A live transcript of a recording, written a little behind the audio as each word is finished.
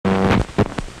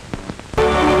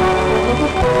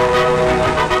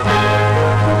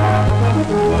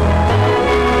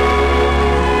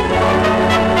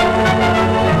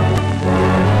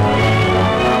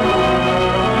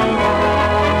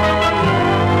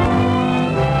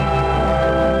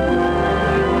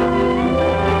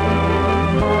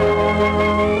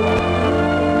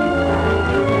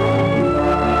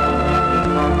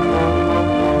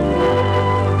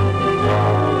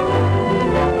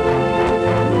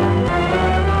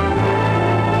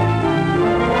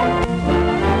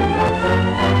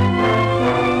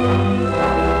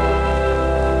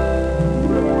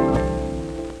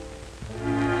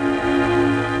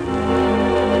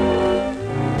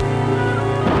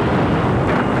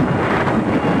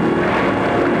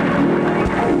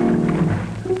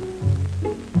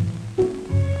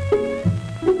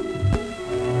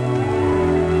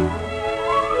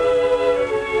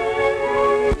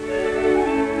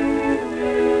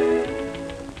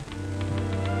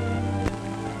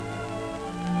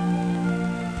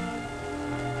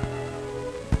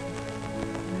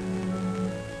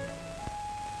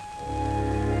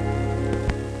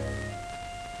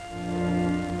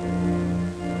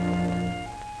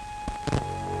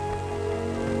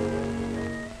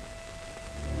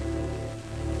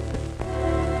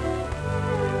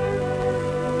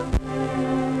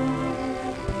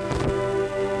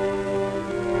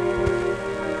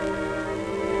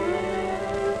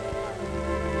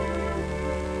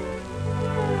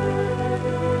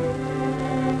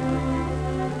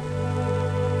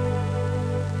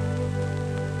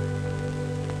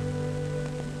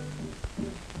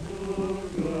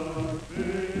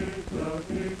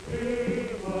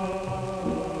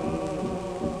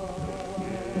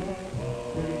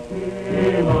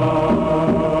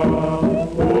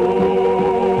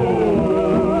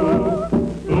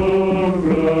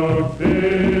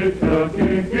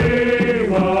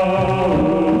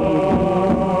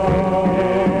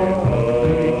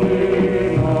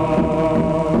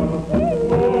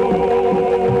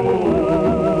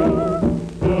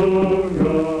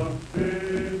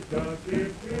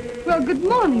Well, good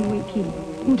morning, Winky.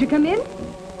 Won't you come in?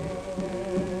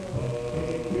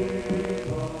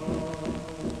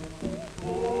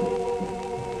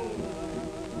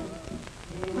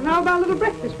 Well, how about a little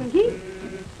breakfast, Winky?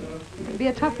 It'll be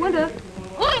a tough winter.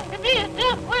 Going to be a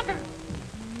tough winter.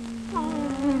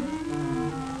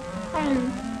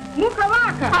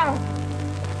 Mukalaka!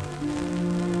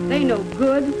 They no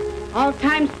good. All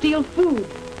time steal food.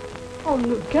 Oh,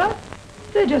 Nutka,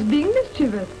 they're just being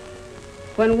mischievous.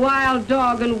 When wild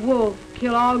dog and wolf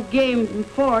kill all game from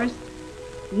forest,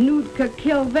 Nutka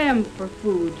kill them for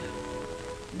food.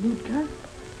 Nutka,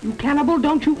 you cannibal,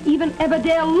 don't you even ever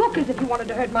dare look as if you wanted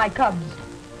to hurt my cubs.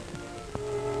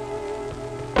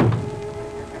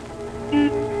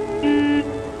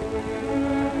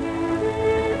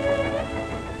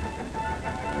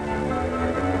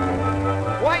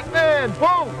 White man,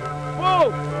 move!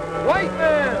 Move! White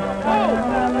man,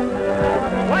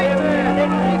 move! White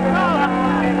man, he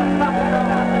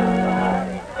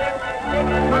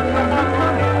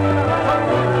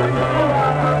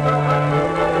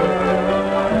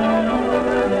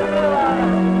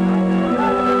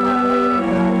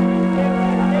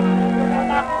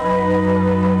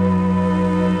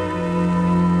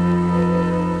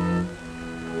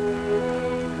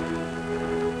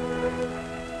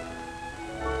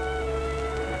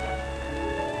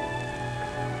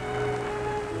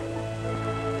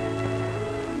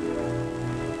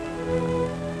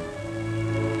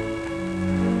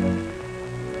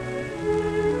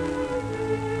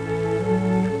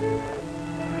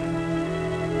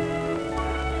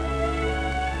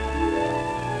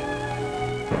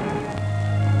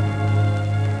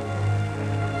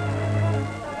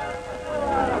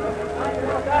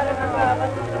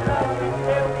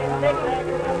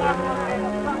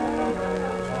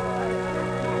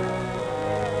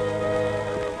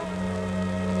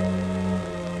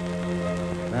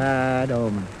Bad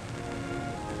omen.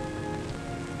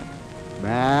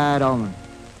 Bad omen.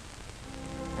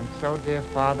 And so, dear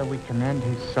Father, we commend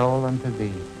his soul unto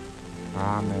thee.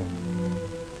 Amen.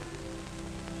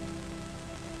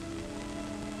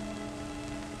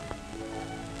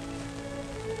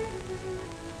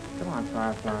 Come on,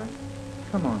 Firefly.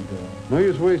 Come on, girl. No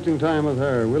use wasting time with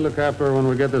her. We'll look after her when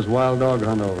we get this wild dog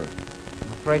hunt over.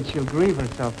 I'm afraid she'll grieve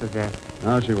herself to death.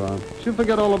 No, she won't. She'll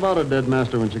forget all about her dead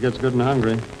master when she gets good and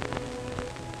hungry.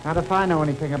 Not if I know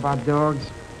anything about dogs.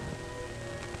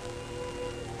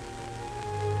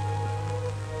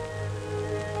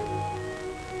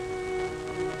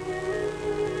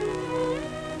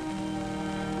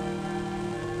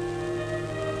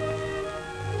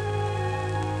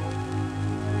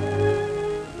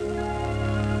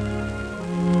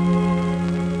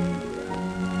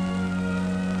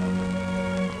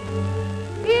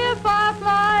 Here,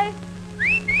 Firefly.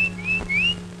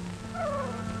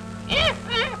 Yes,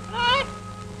 Firefly.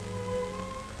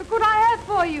 Look what I have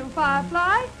for you,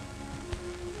 Firefly.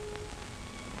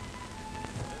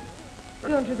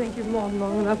 Don't you think you've mourned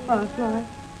long enough, Firefly?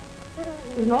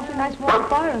 There's an awfully nice warm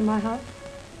fire in my house.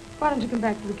 Why don't you come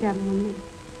back to the cabin with me?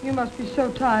 You must be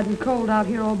so tired and cold out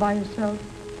here all by yourself.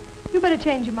 You better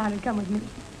change your mind and come with me.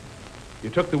 You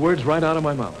took the words right out of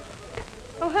my mouth.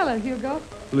 Oh, hello, Hugo.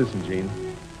 Listen, Jean,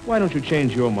 why don't you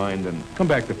change your mind and come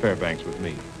back to Fairbanks with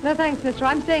me? No, thanks, mister.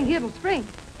 I'm staying here till spring.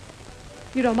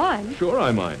 You don't mind? Sure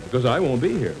I mind, because I won't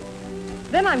be here.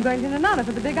 Then I'm going to Nanana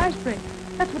for the big ice break.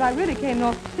 That's what I really came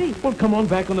north to see. Well, come on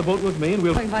back on the boat with me and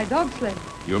we'll... Going by dog sled.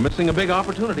 You're missing a big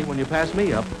opportunity when you pass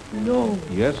me up. No.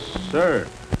 Yes, sir.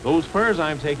 Those furs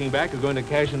I'm taking back are going to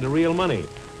cash into real money.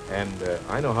 And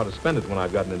I know how to spend it when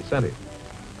I've got an incentive.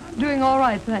 Doing all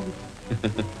right, thanks.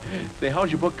 Say, how's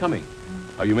your book coming?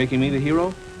 Are you making me the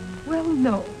hero? Well,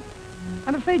 no.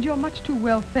 I'm afraid you're much too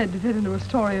well fed to fit into a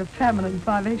story of famine and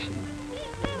privation.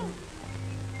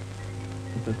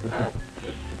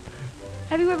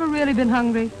 Have you ever really been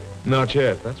hungry? Not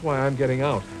yet. That's why I'm getting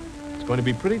out. It's going to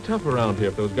be pretty tough around here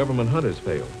if those government hunters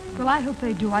fail. Well, I hope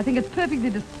they do. I think it's perfectly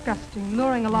disgusting,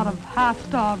 luring a lot of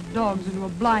half-starved dogs into a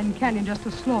blind canyon just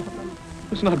to slaughter them.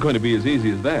 It's not going to be as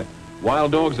easy as that.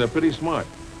 Wild dogs are pretty smart.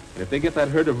 And if they get that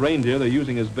herd of reindeer they're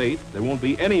using as bait, there won't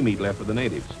be any meat left for the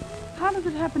natives. How does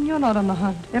it happen you're not on the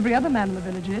hunt? Every other man in the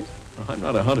village is. I'm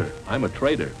not a hunter. I'm a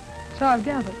trader. So I've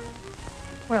gathered.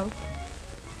 Well,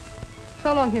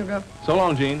 so long, Hugo. So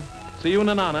long, Jean. See you in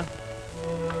Nanana.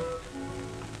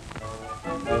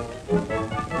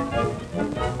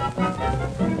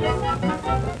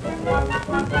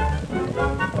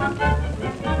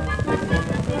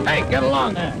 Hey, get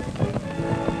along there.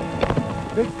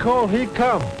 Big cold, he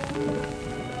come.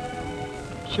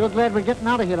 Sure glad we're getting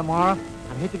out of here tomorrow.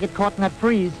 I'd hate to get caught in that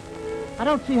freeze. I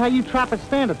don't see how you trappers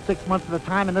stand it 6 months at a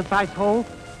time in this ice hole.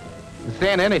 You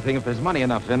stand anything if there's money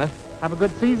enough in it. Have a good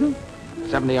season?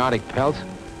 70 Arctic pelts.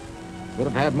 Would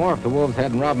have had more if the wolves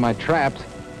hadn't robbed my traps.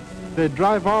 They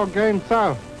drive all game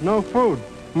south. No food.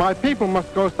 My people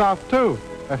must go south, too,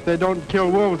 if they don't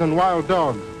kill wolves and wild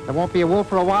dogs. There won't be a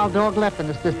wolf or a wild dog left in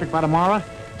this district by tomorrow.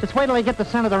 Just wait till they get the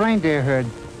scent of the reindeer herd.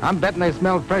 I'm betting they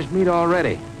smelled fresh meat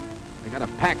already. They got a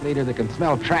pack leader that can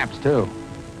smell traps, too.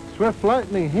 Swift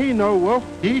Lightning, he no wolf,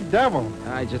 he devil.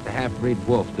 He's just a half-breed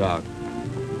wolf dog.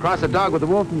 Cross a dog with a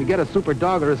wolf and you get a super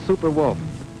dog or a super wolf.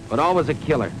 But always a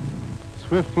killer.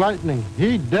 Swift Lightning,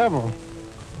 he devil.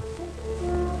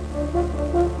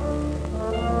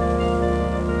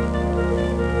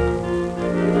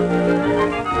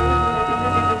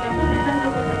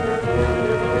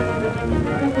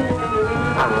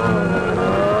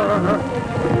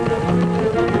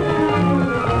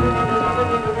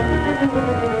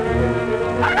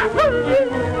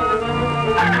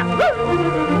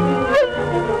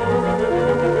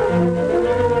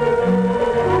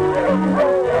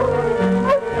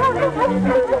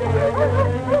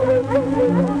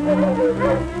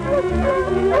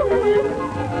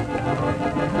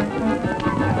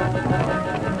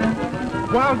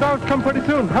 Wild dogs come pretty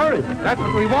soon. Hurry. That's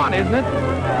what we want, isn't it?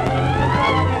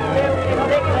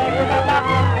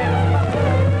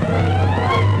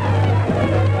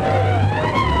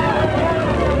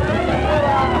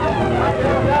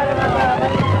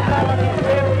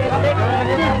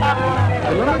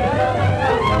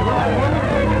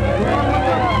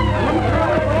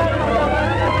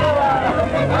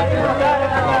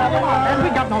 We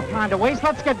got no time to waste.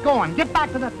 Let's get going. Get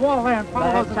back to that wall there and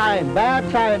follow those... Bad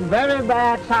sign, very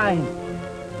bad sign.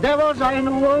 Devils are in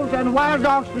the wolves and wild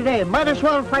dogs today. Might as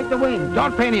well fight the wind.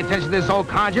 Don't pay any attention to this old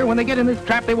conjure. When they get in this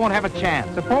trap, they won't have a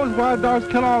chance. Suppose wild dogs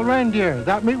kill all reindeer.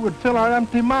 That meat would fill our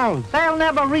empty mouths. They'll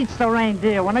never reach the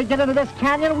reindeer. When they get into this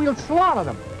canyon, we'll slaughter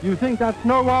them. You think that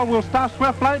snow wall will stop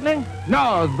Swift Lightning?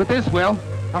 No, but this will.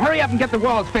 Now hurry up and get the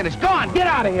walls finished. Go on, get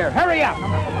out of here. Hurry up.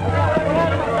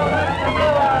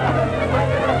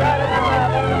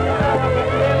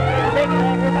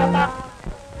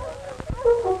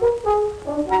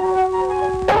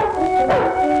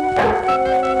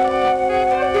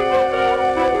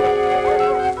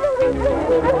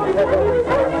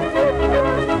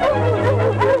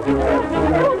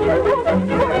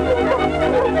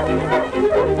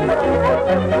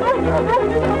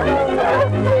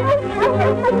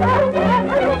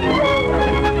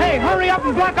 Hey, hurry up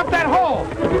and block up that hole!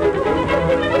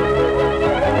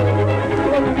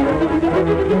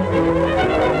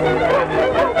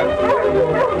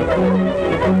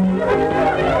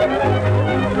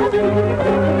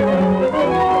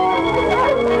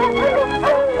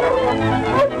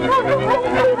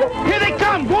 Here they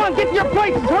come! Go on, get to your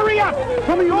places! Hurry up!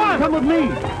 Some of you on! Come with me!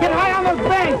 Get high on those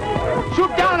banks!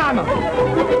 Shoot down on them!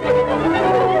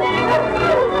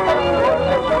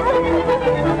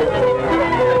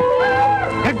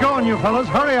 Get going, you fellas.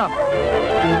 Hurry up.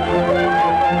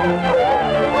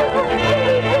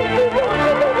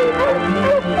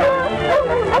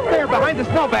 Up there behind the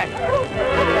snowbank!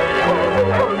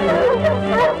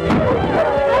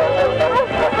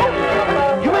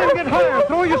 You men get higher.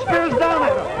 Throw your spears down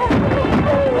at them.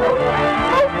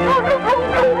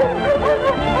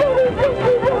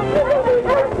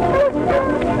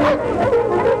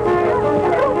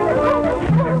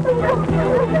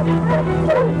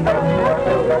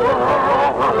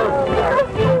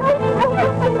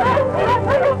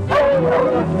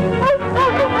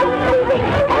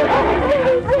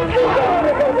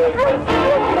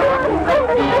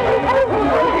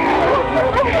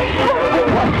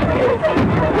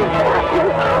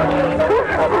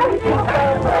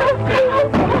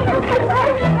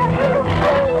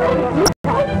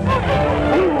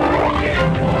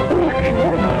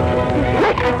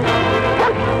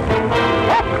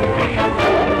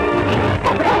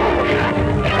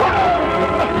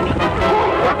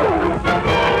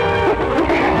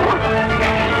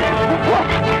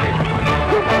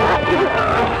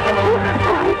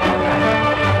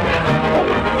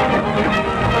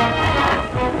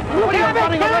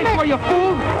 You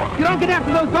fool! If you don't get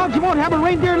after those dogs, you won't have a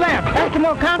reindeer left.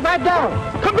 Eskimo count by dogs.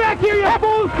 Come back here, you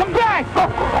fools! Come back!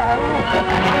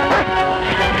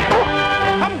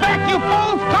 Come back, you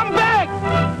fools! Come back!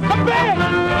 Come back!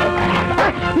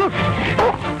 Look!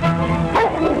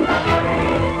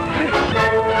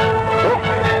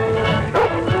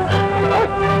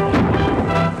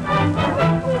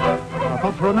 I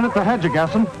thought for a minute they had you,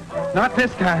 Gasson. Not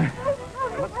this time.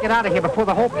 Let's get out of here before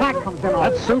the whole pack comes in.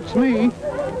 That suits me.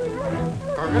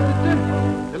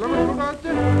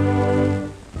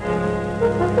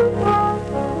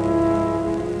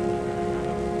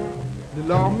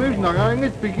 Larmig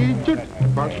narangit begitut,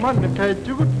 bakman na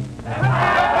kaitut.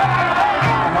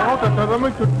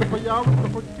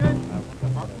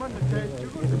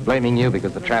 He's blaming you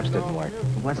because the traps didn't work.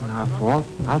 It wasn't our fault.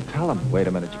 I'll tell him. Wait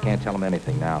a minute, you can't tell him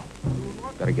anything now.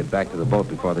 Better get back to the boat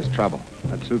before there's trouble.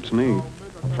 That suits me.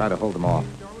 Try to hold them off.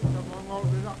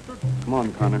 Come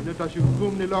on, Connor.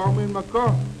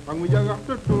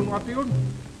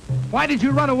 Why did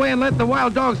you run away and let the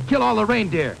wild dogs kill all the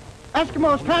reindeer?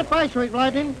 Eskimos can't fight, sweet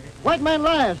lighting. White man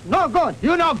last. No good.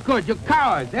 You no good. You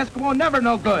cowards. Eskimo never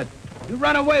no good. You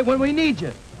run away when we need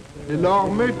you.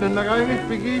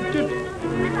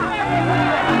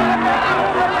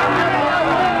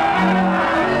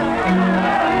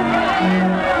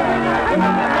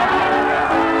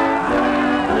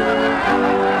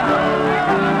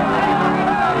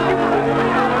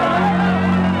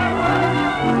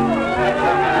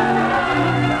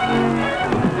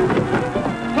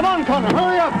 Come on, Connor,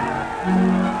 hurry up.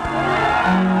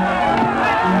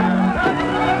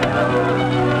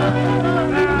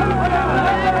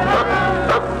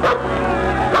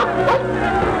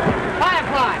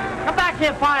 Firefly! Come back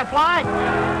here, Firefly!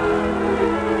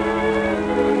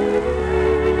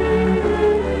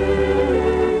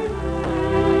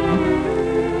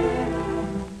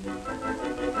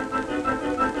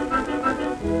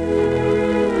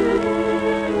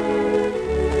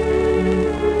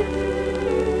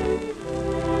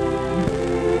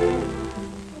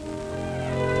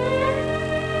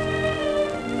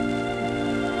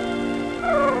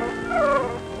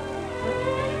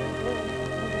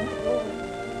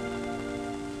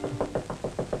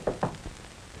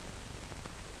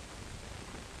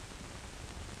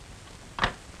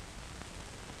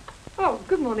 Oh,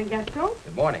 good morning, Gaston.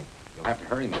 Good morning. You'll have to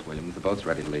hurry, Miss Williams. The boat's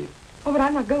ready to leave. Oh, but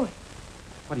I'm not going.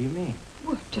 What do you mean?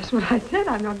 Well, just what I said.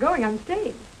 I'm not going. I'm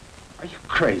staying. Are you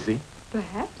crazy?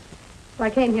 Perhaps. But I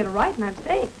came here to write, and I'm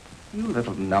staying. You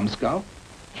little numbskull.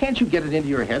 Can't you get it into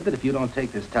your head that if you don't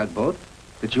take this tugboat,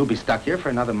 that you'll be stuck here for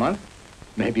another month?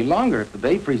 Maybe longer if the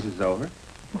bay freezes over.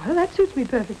 Well, that suits me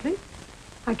perfectly.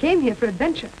 I came here for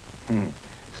adventure.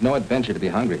 It's no adventure to be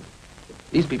hungry.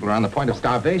 These people are on the point of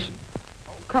starvation.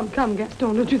 Come,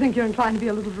 Gaston. Don't you think you're inclined to be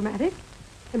a little dramatic?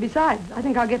 And besides, I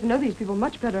think I'll get to know these people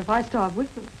much better if I starve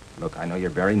with them. Look, I know you're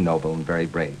very noble and very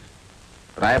brave.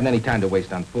 But I haven't any time to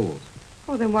waste on fools.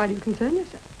 Oh, then why do you concern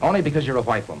yourself? Only because you're a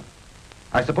white woman.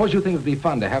 I suppose you think it'd be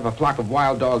fun to have a flock of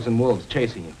wild dogs and wolves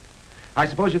chasing you. I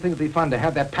suppose you think it'd be fun to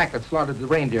have that pack that slaughtered the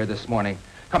reindeer this morning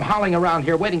come howling around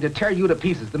here waiting to tear you to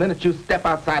pieces the minute you step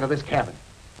outside of this cabin.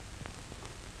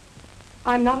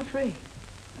 I'm not afraid.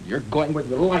 You're going with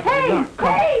your life. Hey,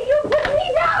 you put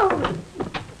me down!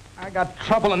 I got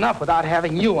trouble enough without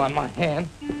having you on my hand.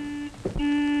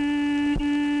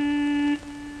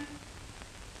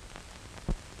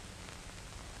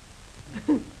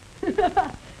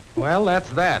 Well, that's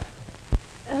that.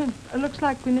 It looks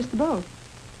like we missed the boat.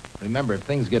 Remember, if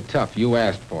things get tough, you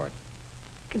asked for it.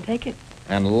 Can take it.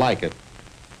 And like it.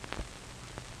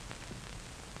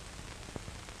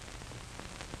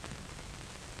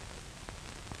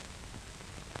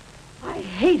 I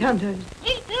hate hunters.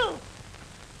 Me too.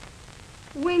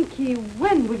 Winky,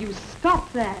 when will you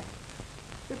stop that?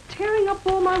 You're tearing up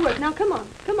all my work. Now, come on.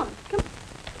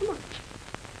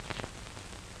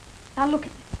 Now, look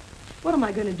at me. What am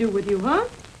I going to do with you, huh?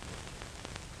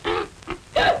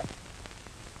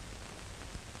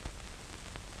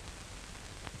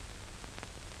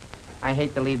 I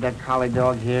hate to leave that collie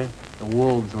dog here. The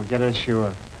wolves will get her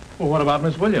sure. Well, what about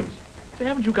Miss Williams? Say,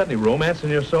 haven't you got any romance in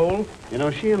your soul? You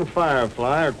know, she and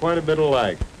Firefly are quite a bit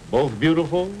alike. Both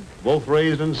beautiful, both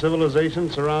raised in civilization,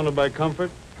 surrounded by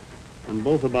comfort, and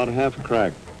both about half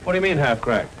cracked. What do you mean,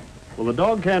 half-cracked? Well, the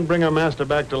dog can't bring her master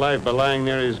back to life by lying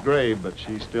near his grave, but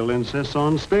she still insists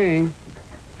on staying.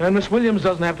 And Miss Williams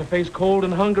doesn't have to face cold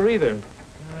and hunger either.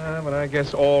 But I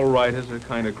guess all writers are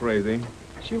kind of crazy.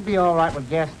 She'll be all right with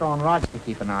Gaston Rods to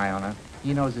keep an eye on her.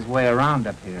 He knows his way around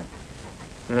up here.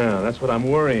 Yeah, that's what I'm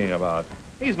worrying about.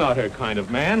 He's not her kind of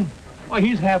man. Why,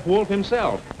 he's half wolf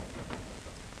himself.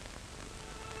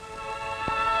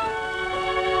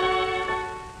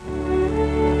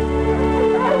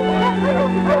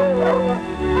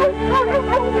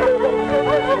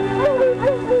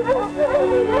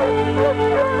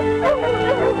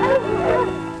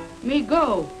 Me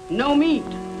go. No meat.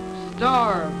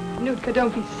 Starve. Nootka,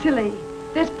 don't be silly.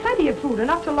 There's plenty of food,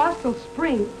 enough to last till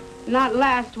spring. Not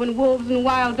last when wolves and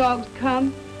wild dogs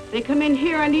come. They come in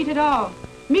here and eat it all.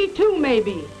 Me too,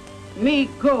 maybe. Me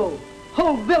go.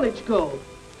 Whole village go.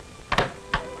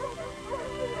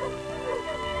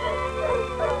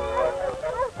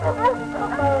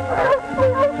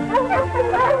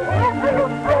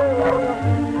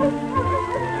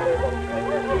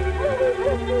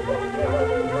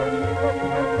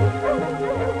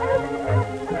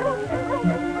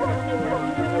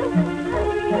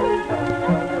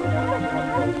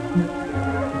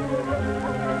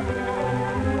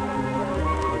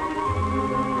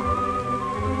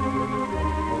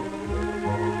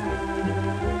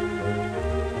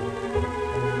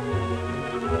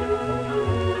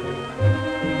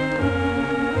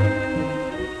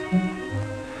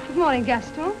 morning,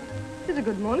 Gaston. It's a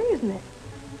good morning, isn't it?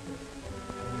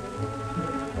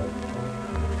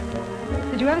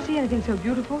 Did you ever see anything so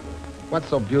beautiful? What's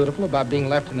so beautiful about being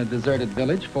left in a deserted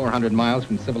village 400 miles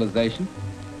from civilization?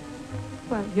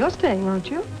 Well, you're staying, aren't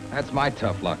you? That's my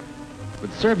tough luck. It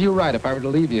would serve you right if I were to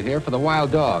leave you here for the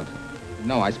wild dogs.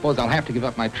 No, I suppose I'll have to give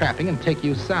up my trapping and take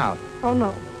you south. Oh,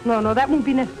 no. No, that won't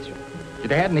be necessary. If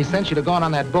you'd had any sense, you'd have gone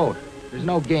on that boat. There's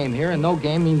no game here, and no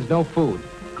game means no food.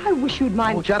 I wish you'd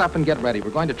mind... Oh, shut up and get ready. We're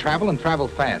going to travel and travel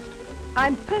fast.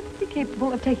 I'm perfectly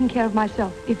capable of taking care of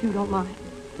myself, if you don't mind.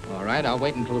 All right, I'll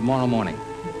wait until tomorrow morning.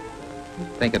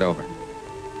 Think it over.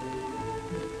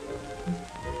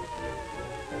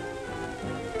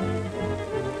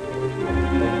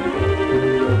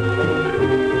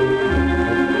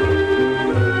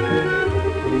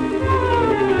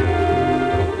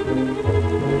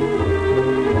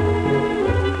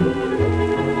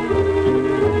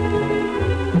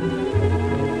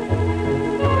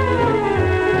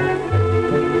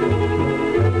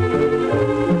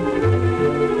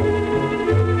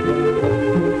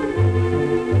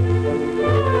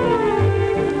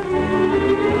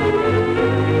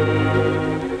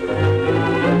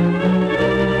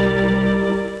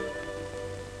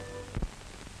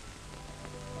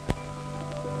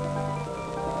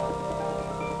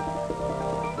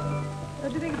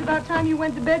 Don't you think it's about time you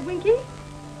went to bed, Winky?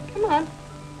 Come on.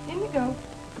 In you go.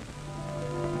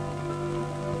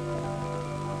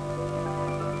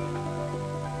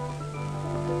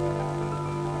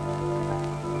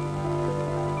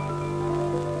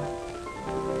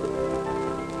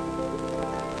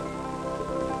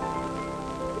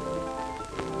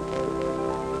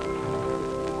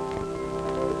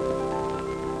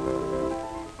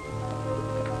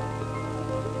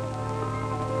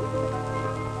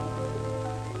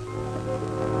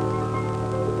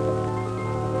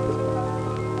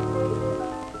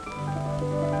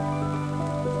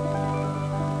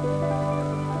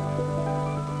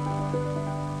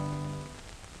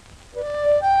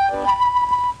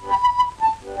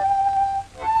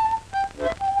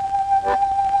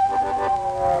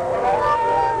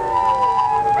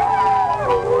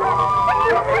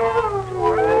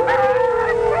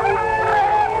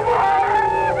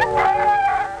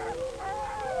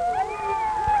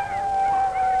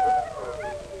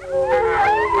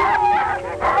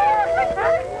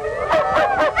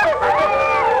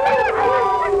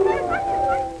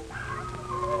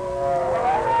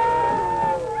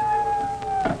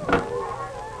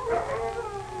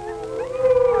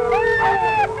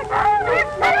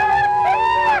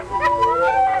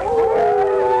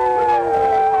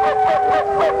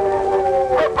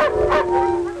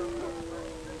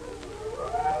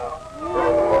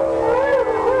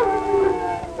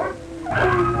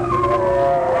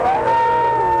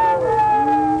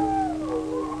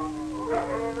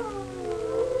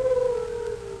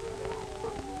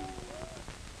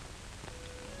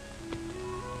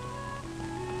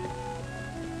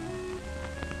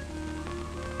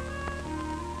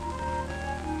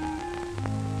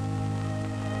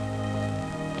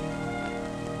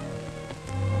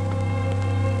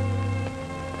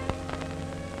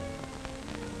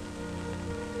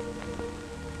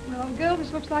 Well, girl,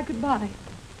 this looks like goodbye.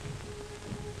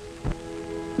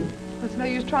 It's no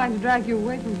use trying to drag you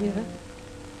away from here.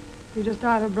 You just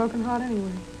died of a broken heart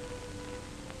anyway.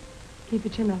 Keep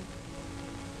your chin up.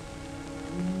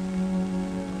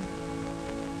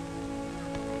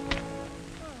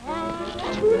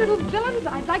 Two little villains,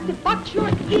 I'd like to box your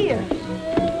ears.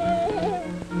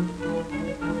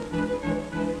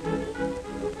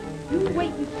 You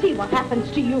wait and see what happens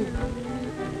to you.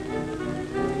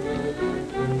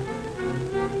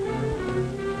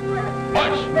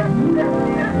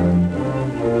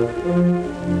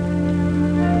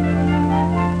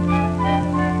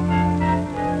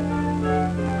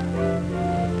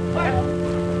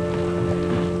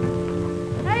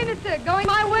 Hey, mister, going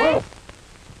my way?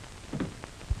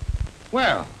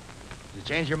 Well, did you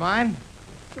change your mind?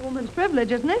 It's a woman's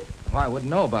privilege, isn't it? Well, I wouldn't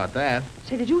know about that.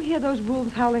 Say, did you hear those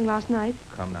wolves howling last night?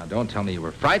 Come now, don't tell me you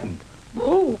were frightened.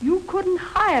 Oh, you couldn't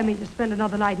hire me to spend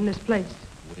another night in this place.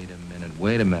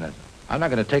 Wait a minute. I'm not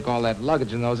going to take all that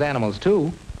luggage and those animals,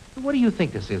 too. What do you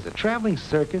think this is, a traveling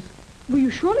circus? Well, you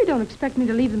surely don't expect me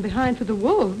to leave them behind for the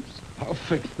wolves. I'll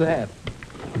fix that.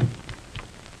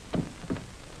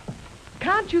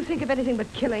 Can't you think of anything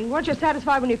but killing? Weren't you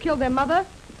satisfied when you killed their mother?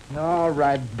 All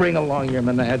right, bring along your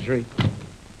menagerie.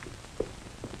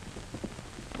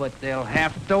 But they'll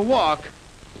have to walk.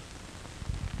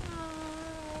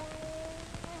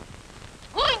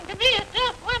 Going to be a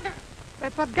tough winter.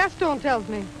 That's what Gaston tells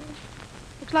me.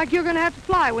 Looks like you're going to have to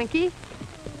fly, Winky.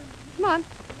 Come on.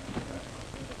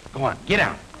 Go on, get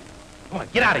out. Go on,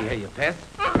 get out of here, you pest.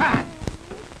 Ah!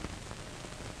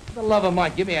 For the love of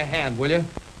Mike, give me a hand, will you? At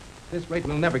this rate,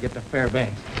 we'll never get to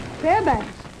Fairbanks.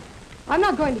 Fairbanks? I'm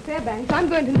not going to Fairbanks. I'm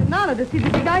going to Nana to see the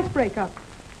big ice breakup.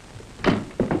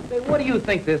 Say, what do you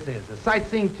think this is, a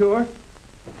sightseeing tour?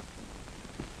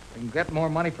 We can get more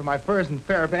money for my furs in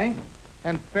Fairbanks,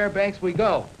 and Fairbanks we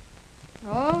go.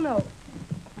 Oh, no.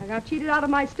 I got cheated out of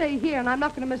my stay here, and I'm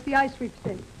not going to miss the ice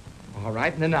sweepstakes. All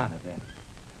right, Nana, then.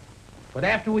 But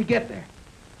after we get there,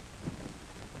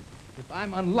 if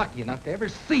I'm unlucky enough to ever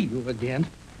see you again,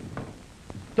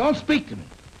 don't speak to me.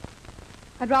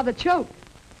 I'd rather choke.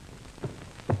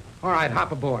 All right,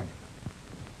 hop aboard.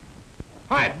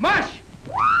 All right, mush!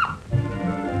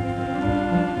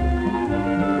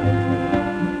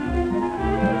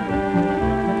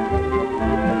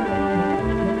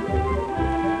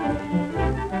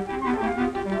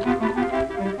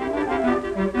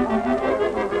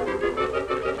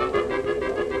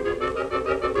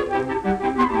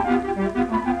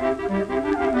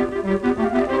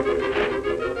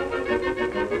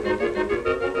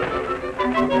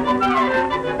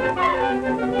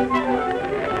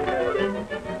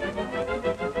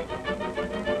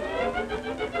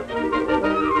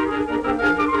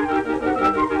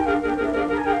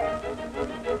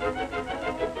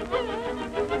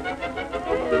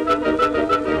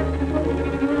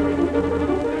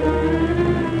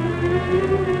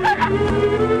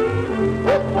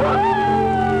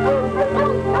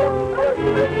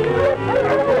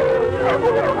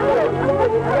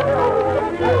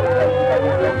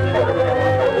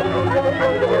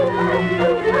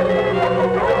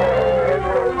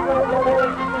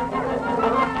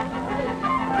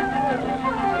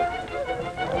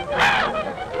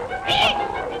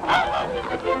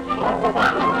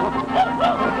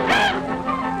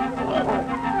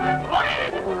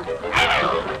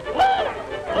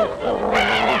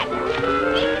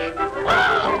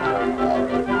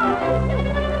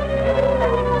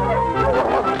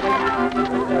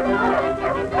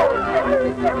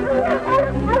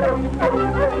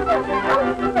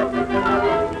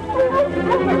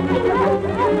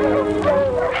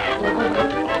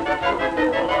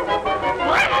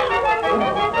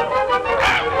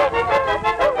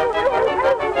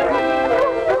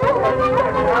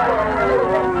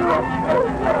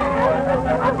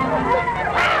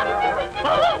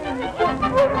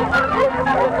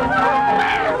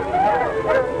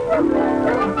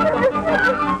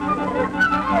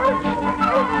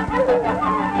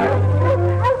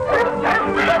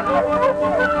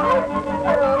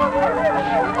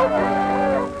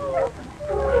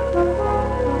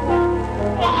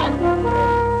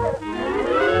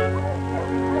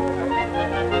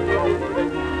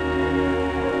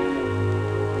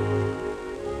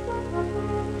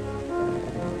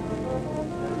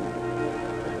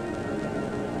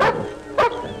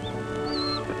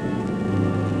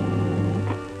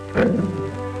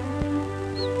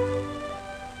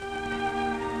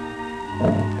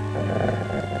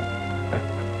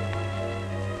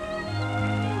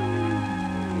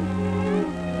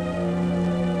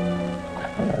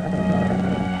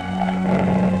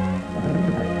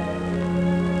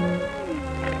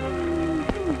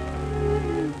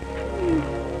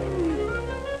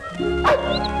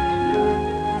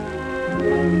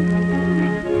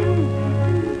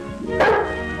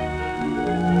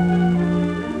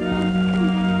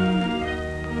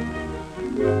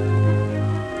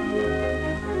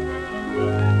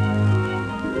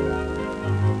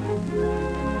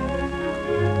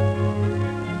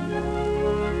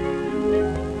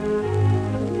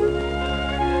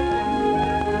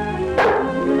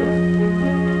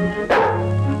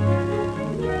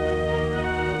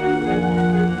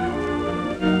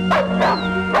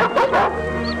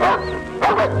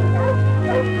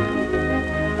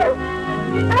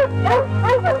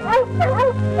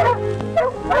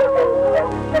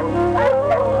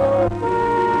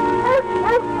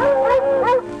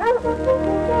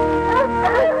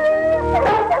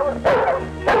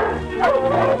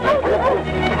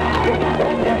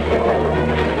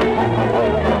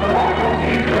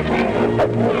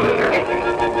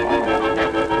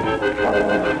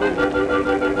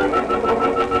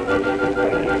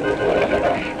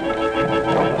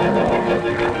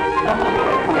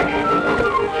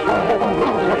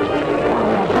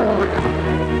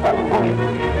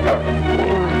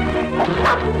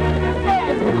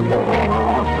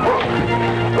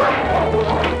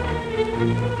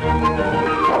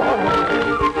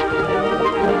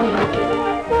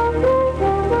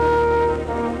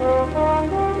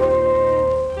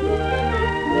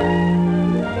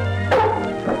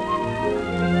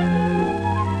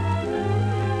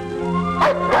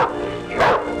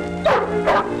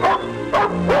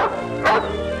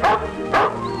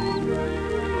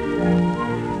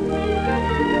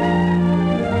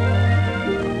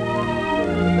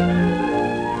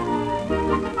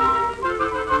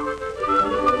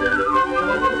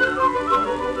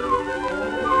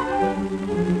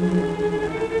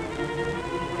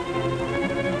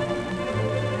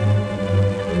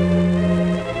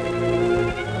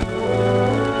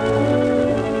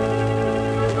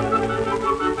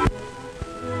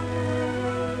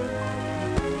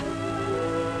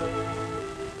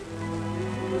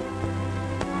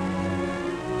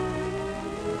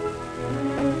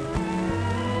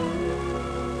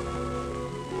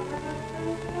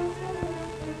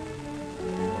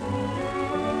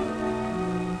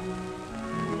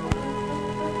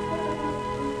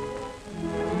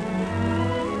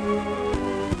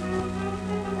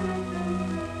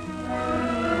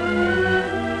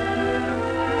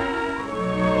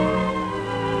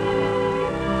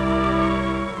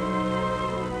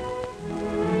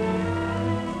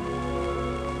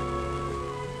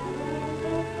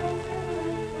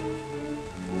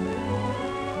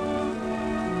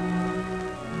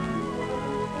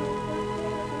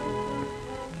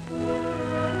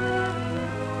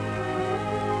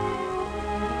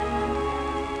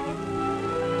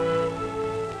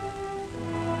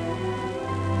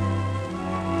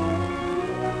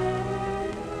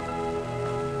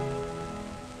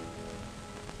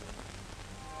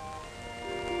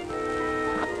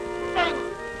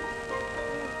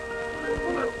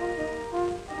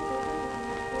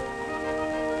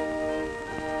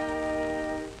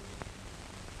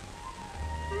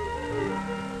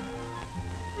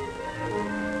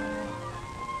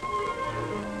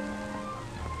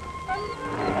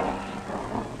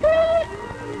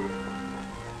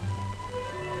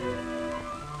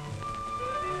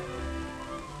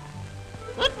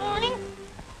 Good morning.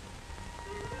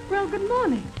 Well, good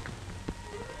morning.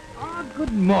 Ah,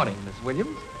 good morning, Miss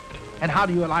Williams. And how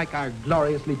do you like our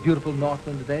gloriously beautiful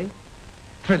Northland today?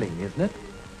 Thrilling, isn't it?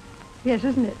 Yes,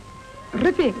 isn't it?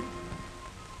 Ripping.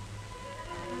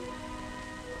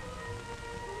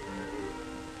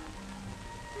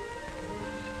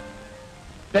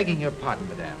 Begging your pardon,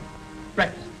 madame.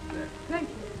 Breakfast is there. Thank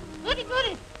you. Goody,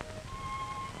 goody.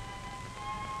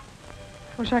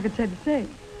 Wish I could say the same.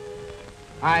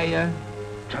 I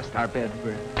trust our beds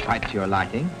were quite to your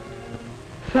liking.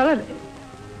 Thoroughly.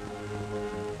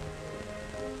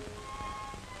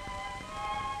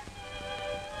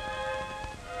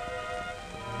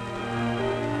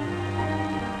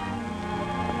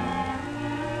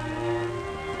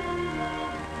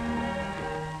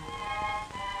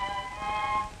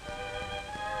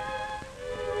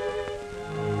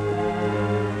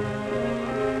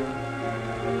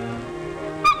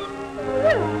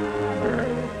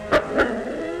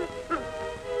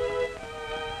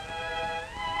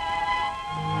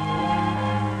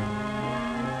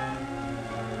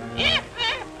 Here,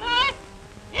 Firefly.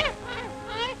 Here,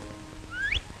 Firefly.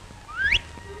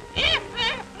 Here,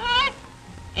 Firefly.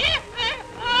 Here,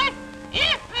 Firefly.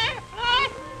 Here, Firefly.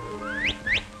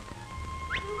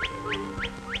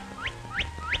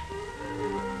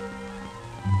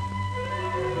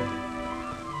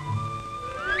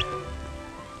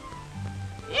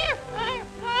 Here,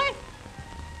 Firefly.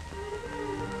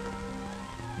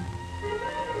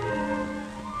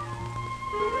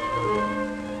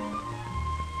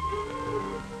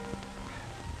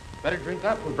 Better drink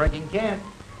up. We're breaking camp.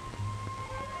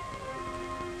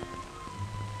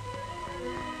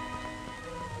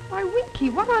 Why,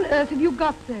 Winky, what on earth have you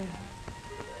got there?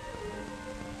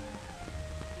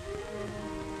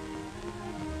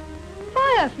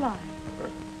 Firefly!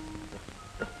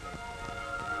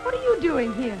 What are you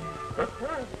doing here?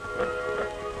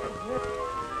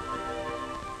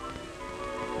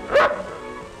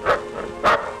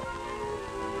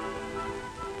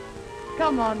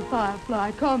 Come on,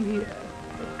 Firefly, come here.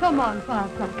 Come on,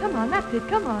 Firefly, come on, that's it,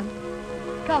 come on.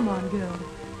 Come on, girl.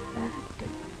 That's it.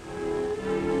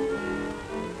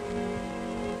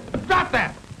 Stop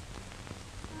that!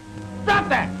 Stop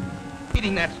that!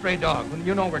 Eating that stray dog when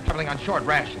you know we're traveling on short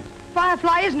rations.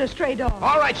 Firefly isn't a stray dog.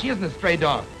 All right, she isn't a stray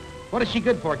dog. What is she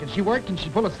good for? Can she work? Can she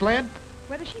pull a sled?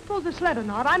 Whether she pulls the sled or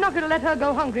not, I'm not going to let her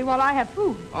go hungry while I have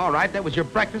food. All right, that was your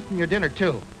breakfast and your dinner,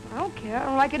 too. I don't care. I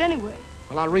don't like it anyway.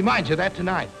 Well, I'll remind you of that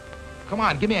tonight. Come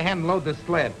on, give me a hand and load this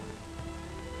sled.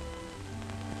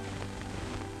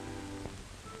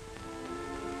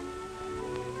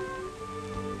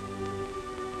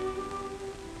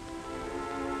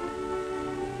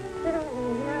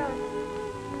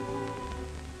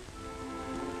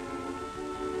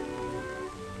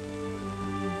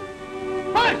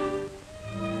 Push!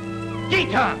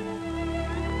 Yukon!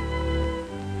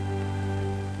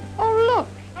 Oh, look.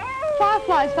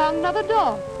 Firefly's found another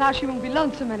dog. Now she won't be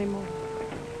lonesome anymore.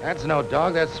 That's no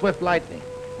dog, that's Swift Lightning.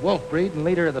 Wolf breed and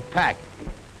leader of the pack.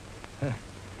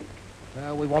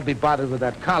 Well, we won't be bothered with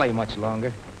that collie much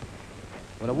longer.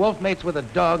 When a wolf mates with a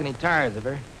dog and he tires of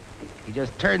her, he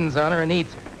just turns on her and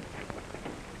eats her.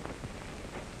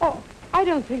 Oh, I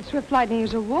don't think Swift Lightning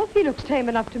is a wolf. He looks tame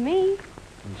enough to me. You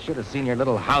should have seen your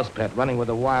little house pet running with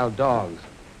the wild dogs,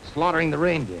 slaughtering the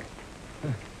reindeer.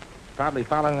 Probably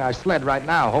following our sled right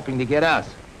now, hoping to get us.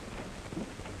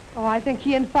 Oh, I think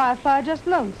he and Firefly are just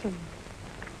lonesome.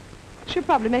 She'll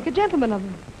probably make a gentleman of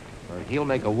him. Or he'll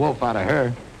make a wolf out of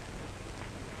her.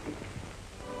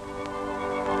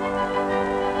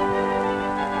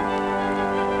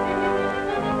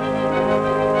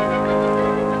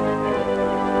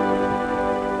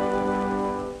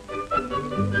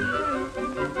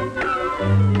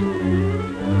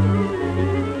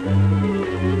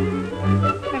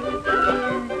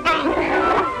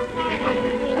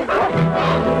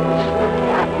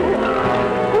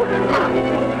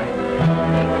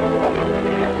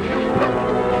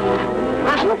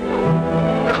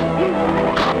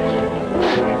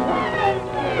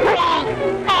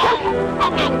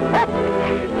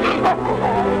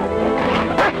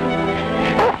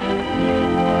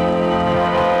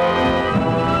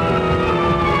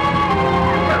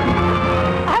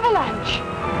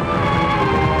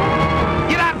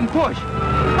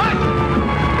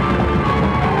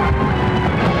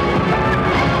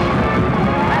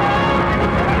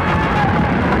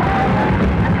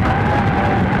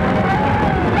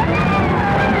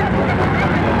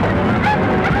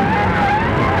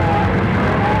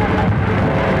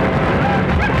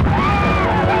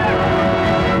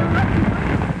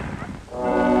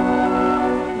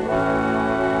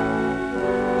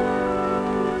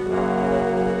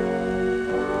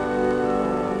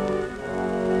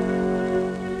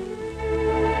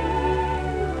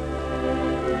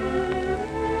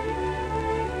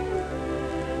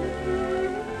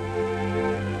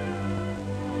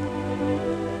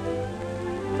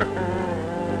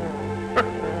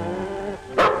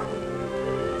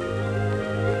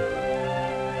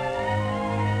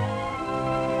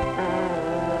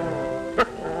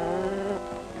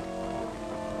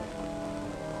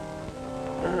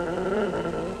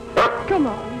 Come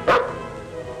on.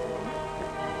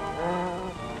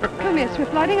 Come here,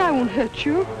 Swift Lightning. I won't hurt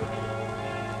you.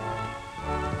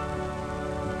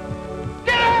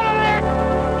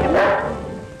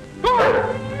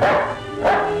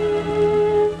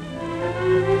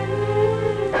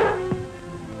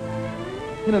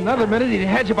 In another minute, he'd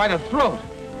had you by the throat.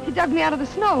 He dug me out of the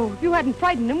snow. If you hadn't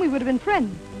frightened him, we would have been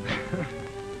friends.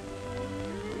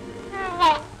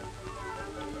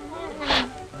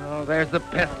 Oh, there's the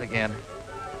pest again.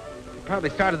 He probably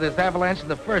started this avalanche in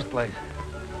the first place.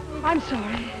 I'm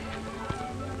sorry.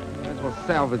 Might as well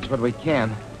salvage what we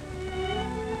can.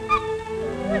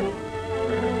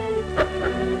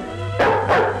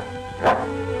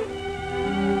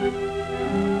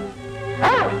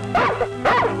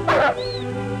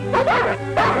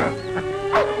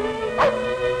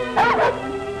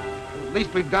 At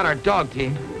least we've got our dog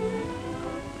team.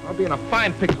 I'll be in a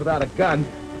fine fix without a gun.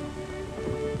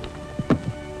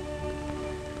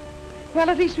 Well,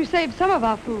 at least we saved some of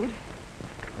our food.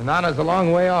 And Anna's a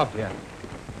long way off yet.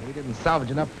 We didn't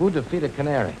salvage enough food to feed a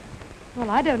canary.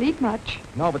 Well, I don't eat much.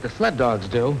 No, but the sled dogs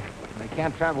do. They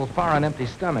can't travel far on empty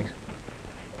stomachs.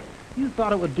 You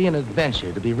thought it would be an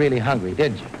adventure to be really hungry,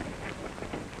 didn't you?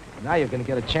 Now you're going to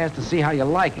get a chance to see how you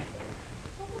like it.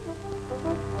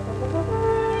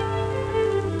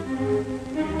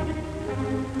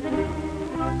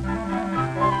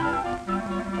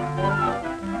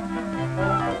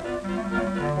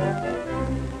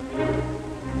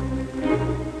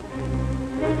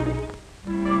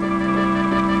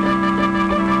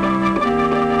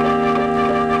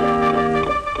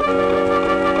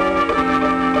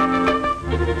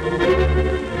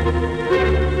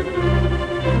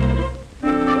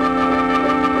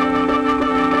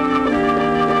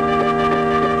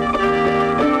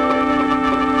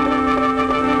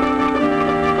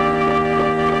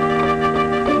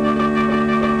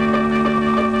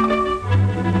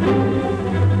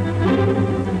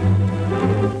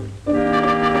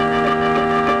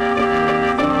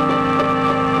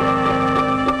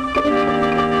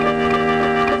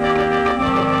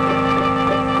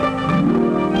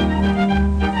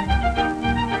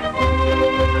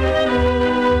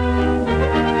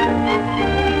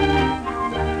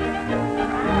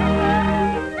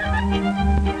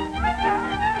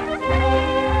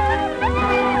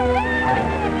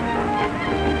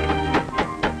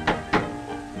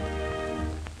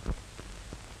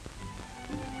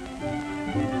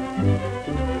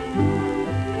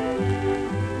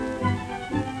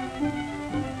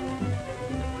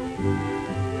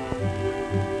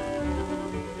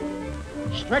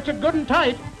 Stretch it good and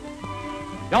tight.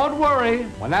 Don't worry.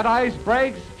 When that ice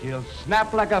breaks, he'll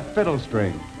snap like a fiddle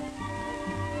string.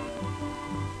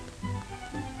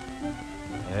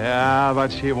 Yeah,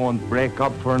 but she won't break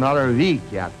up for another week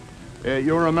yet.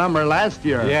 You remember last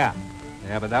year? Yeah,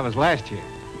 but that was last year.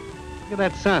 Look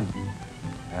at that sun.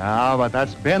 Yeah, but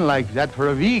that's been like that for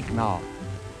a week now.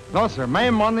 No, sir, my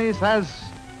money says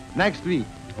next week.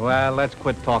 Well, let's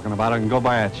quit talking about it and go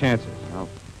by our chances.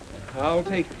 I'll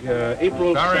take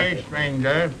April 2nd. Sorry,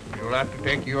 stranger. You'll have to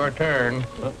take your turn.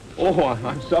 Oh,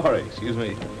 I'm sorry. Excuse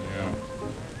me.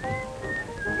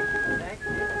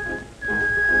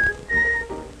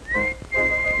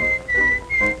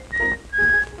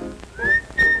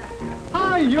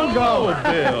 Hi, you go.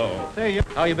 Bill. Say,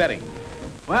 How are you betting?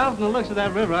 well, from the looks of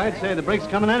that river, I'd say the break's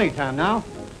coming any time now.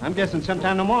 I'm guessing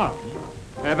sometime tomorrow.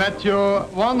 I bet you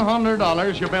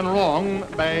 $100 you've been wrong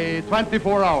by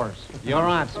 24 hours. You're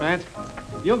on, Spence.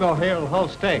 You'll go here the whole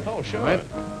stake. Oh, sure. Right?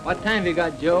 What time you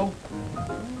got, Joe?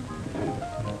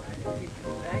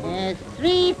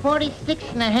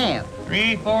 3:46 and a half.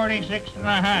 3:46 and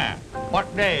a half.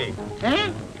 What day?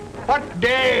 Huh? What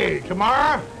day?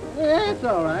 Tomorrow? That's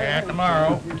all right. Yeah,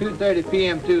 tomorrow. 2:30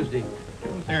 p.m. Tuesday.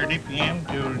 2:30 p.m.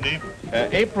 Tuesday.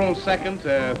 April 2nd,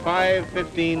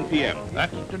 5:15 p.m.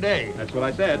 That's today. That's what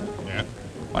I said. Yeah.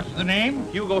 What's the name?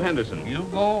 Hugo Henderson.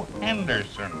 Hugo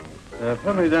Henderson.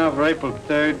 Put me down for April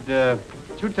 3rd,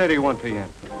 2:31 p.m.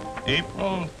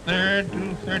 April 3rd,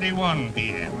 2:31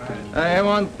 p.m. I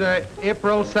want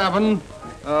April 7,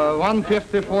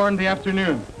 1:54 in the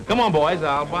afternoon. Come on, boys.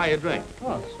 I'll buy you a drink.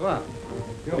 Oh, swell.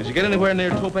 Did you get anywhere near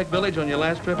Topek Village on your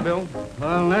last trip, Bill?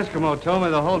 Well, an Eskimo told me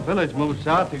the whole village moved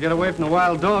south to get away from the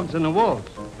wild dogs and the wolves.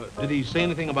 Did he say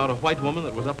anything about a white woman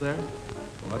that was up there?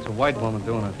 Well, that's a white woman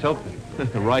doing a token.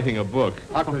 Writing a book.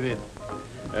 Aquavit.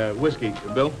 Whiskey.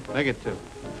 Bill? Make it two.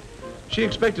 She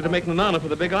expected to make Nana for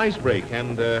the big ice break,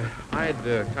 and I'd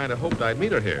kind of hoped I'd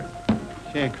meet her here.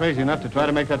 She ain't crazy enough to try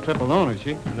to make that trip alone, is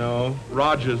she? No,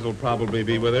 Rogers will probably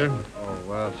be with her. Oh,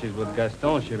 well, if she's with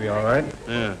Gaston, she'll be all right.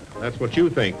 Yeah, that's what you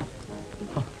think.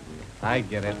 I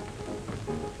get it.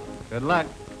 Good luck.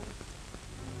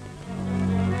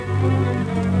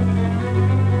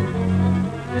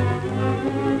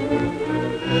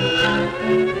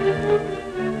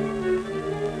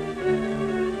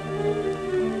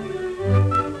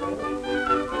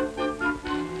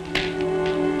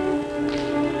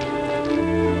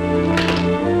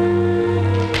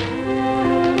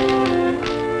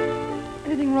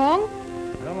 Anything wrong?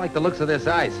 I don't like the looks of this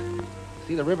ice.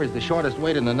 See, the river's the shortest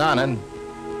way to Nana, and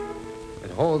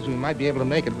it holds we might be able to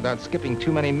make it without skipping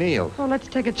too many meals. Oh, let's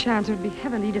take a chance. It would be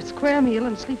heaven to eat a square meal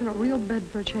and sleep in a real bed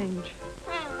for a change.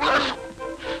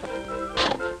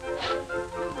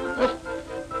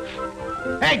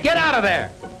 Hey, get out of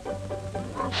there!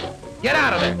 Get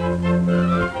out of there!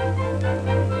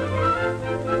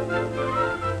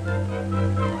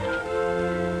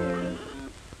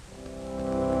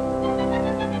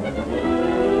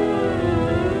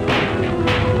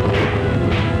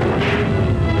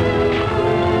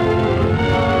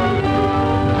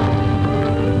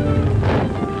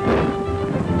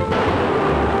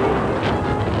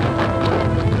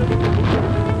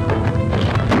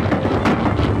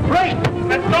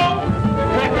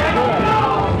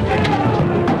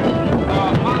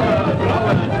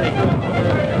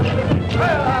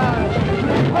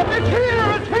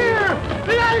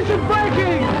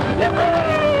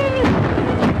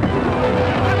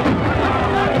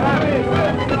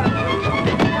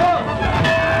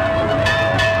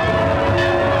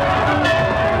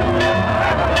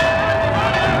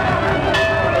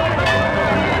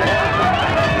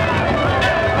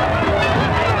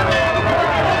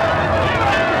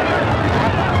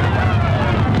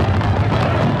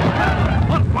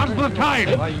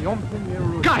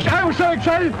 Gosh, I was so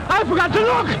excited, I forgot to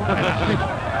look!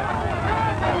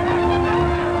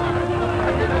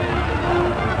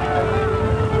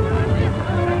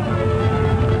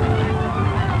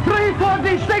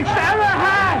 346 ever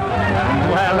had!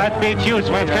 Well, that beats you,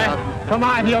 Spencer. Yeah. Come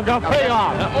on, you'll go pay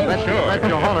off. Oh, sure. Bet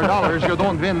you $100 you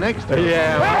don't win next time.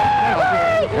 Yeah.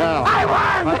 I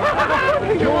won!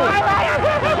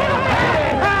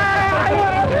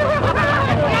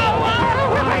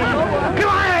 Come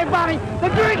on, everybody! The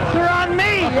drinks are on me!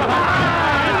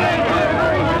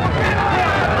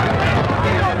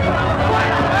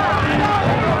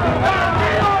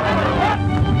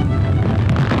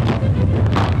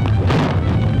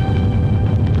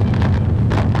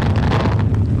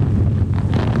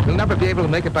 We'll never be able to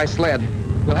make it by sled.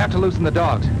 We'll have to loosen the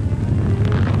dogs.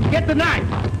 Get the knife!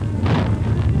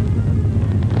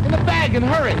 In the bag and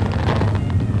hurry!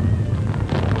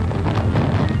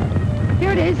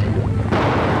 Here it is.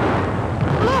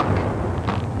 Look!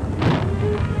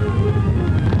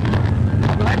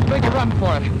 We'll have to make a run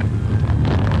for it.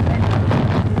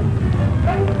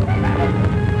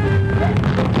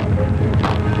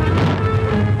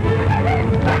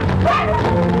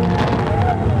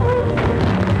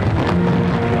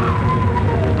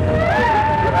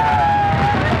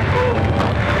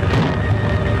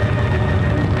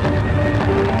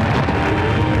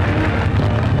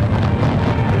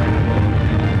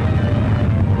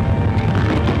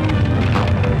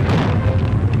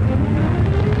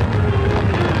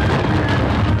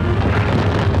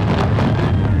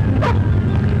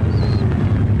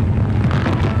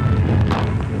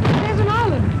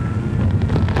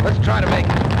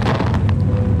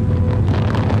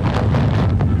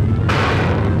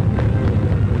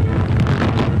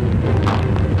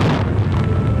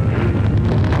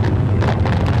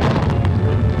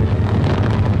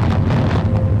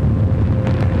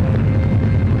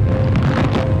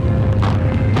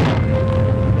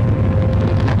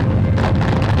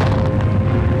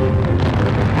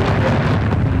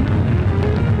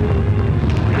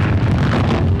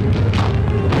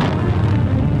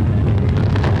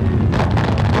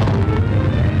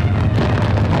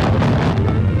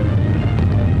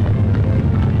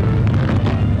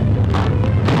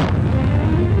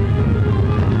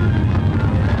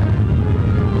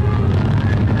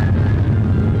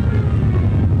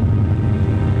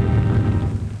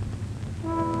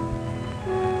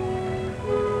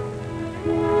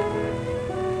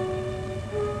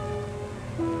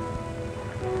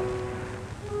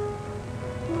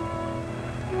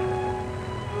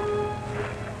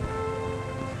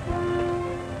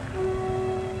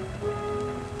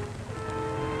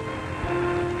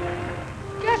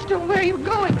 Where are you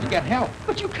going? To get help.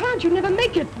 But you can't. You never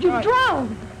make it. You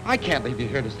drown. I can't leave you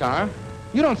here to starve.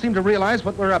 You don't seem to realize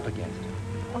what we're up against.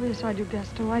 Oh, yes, I do,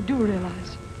 Gaston. I do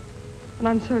realize. And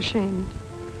I'm so ashamed.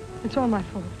 It's all my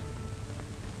fault.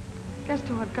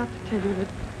 Gaston, I've got to tell you that,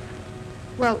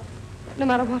 well, no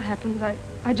matter what happens,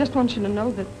 I just want you to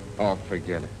know that... Oh,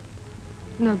 forget it.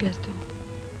 No, Gaston.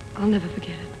 I'll never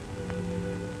forget it.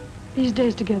 These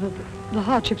days together, the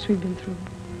hardships we've been through,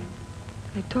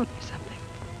 they taught me something.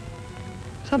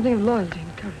 Something of loyalty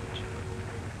and courage.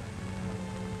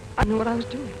 I knew what I was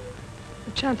doing.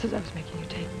 The chances I was making you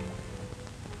take.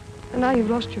 And now you've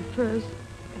lost your furs,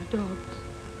 your dogs,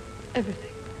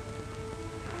 everything.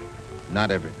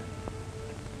 Not everything.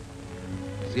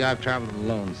 See, I've traveled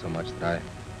alone so much that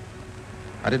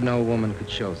I didn't know a woman could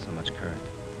show so much courage.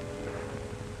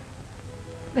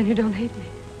 Then you don't hate me.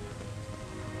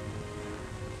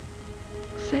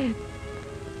 Say it.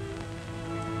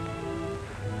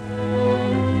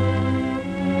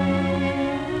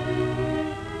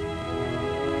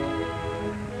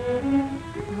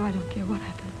 Oh, I don't care what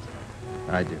happens.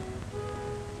 I do.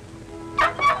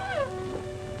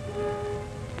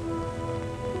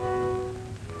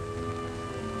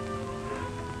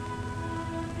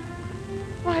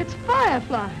 Why, it's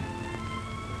Firefly.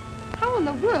 How in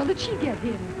the world did she get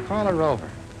here? Call her over.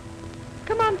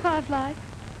 Come on, Firefly.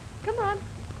 Come on.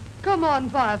 Come on,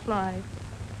 Firefly.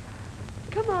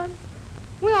 Come on.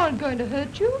 We aren't going to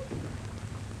hurt you.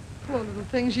 Poor little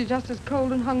thing, she's just as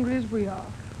cold and hungry as we are.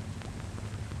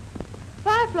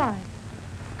 Firefly,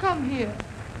 come here.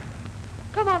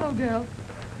 Come on, old girl.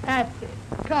 That's it.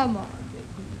 Come on, baby.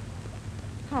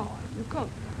 How are you? Come.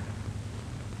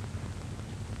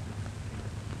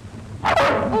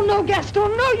 Oh, no,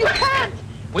 Gaston, no, you can't!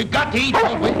 We've got to eat,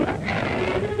 don't we?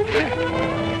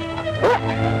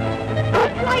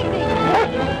 Lightning!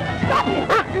 Stop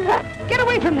it! Get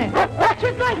away from there!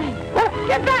 Swift Lightning!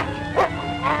 Get back!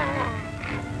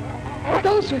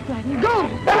 Go, Swift Lightning, go!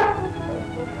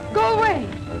 Go away!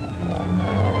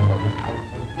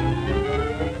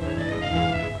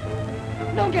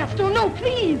 No, Gaston, no,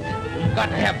 please! We've got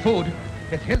to have food.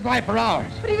 It's his life or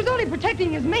ours. But he was only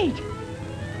protecting his mate.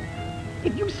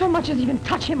 If you so much as even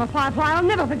touch him, a Firefly, I'll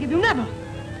never forgive you, never.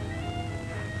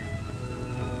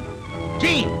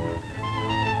 Jean!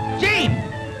 Jean!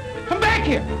 Come back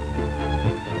here!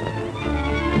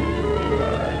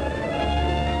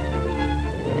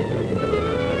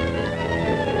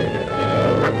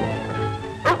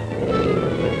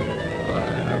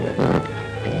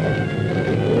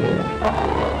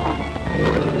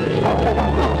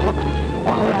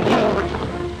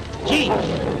 Jean!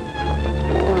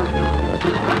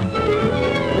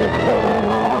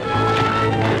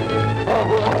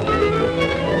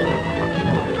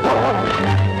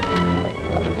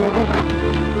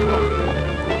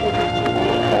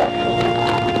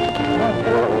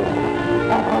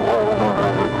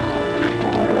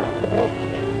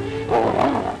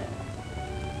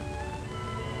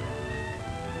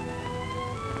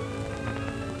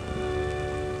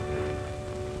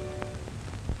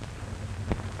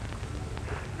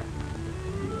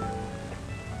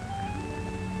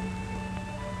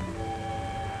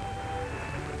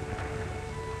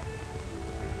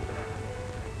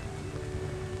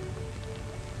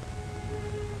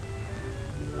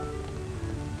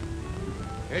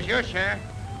 Here's your share.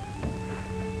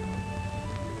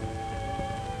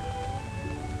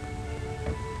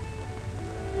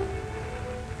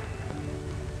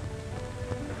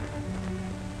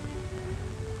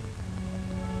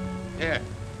 Here.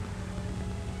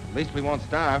 At least we won't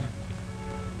starve.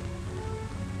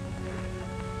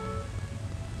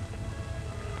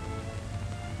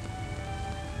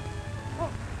 Oh,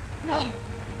 no.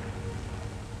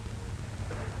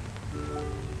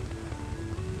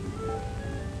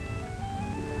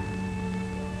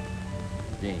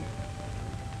 Jean,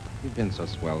 you've been so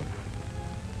swell.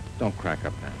 Don't crack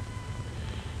up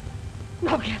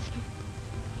now. No, Gaston.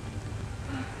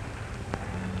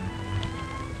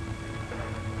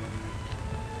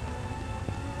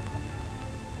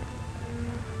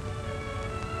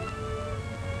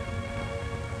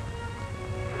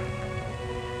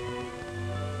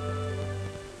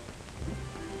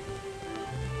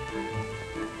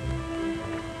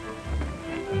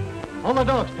 Hold the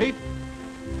dogs, Pete.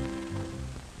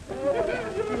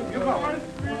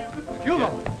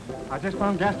 Hugo! I just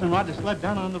found Gaston and Roger sled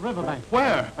down on the riverbank.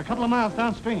 Where? A couple of miles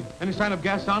downstream. Any sign of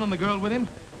Gaston and the girl with him?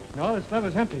 No, the sled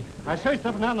was empty. I searched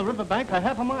up and down the riverbank for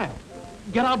half a mile.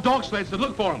 Get out dog sleds to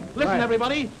look for him. Listen, Right.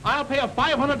 everybody, I'll pay a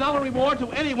 $500 reward to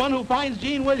anyone who finds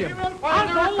Gene Williams. Come on,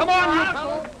 you fellow! Come on, you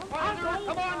fellow!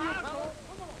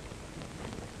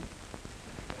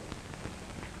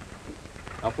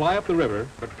 Now fly up the river,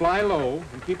 but fly low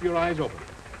and keep your eyes open.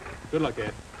 Good luck,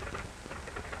 Ed.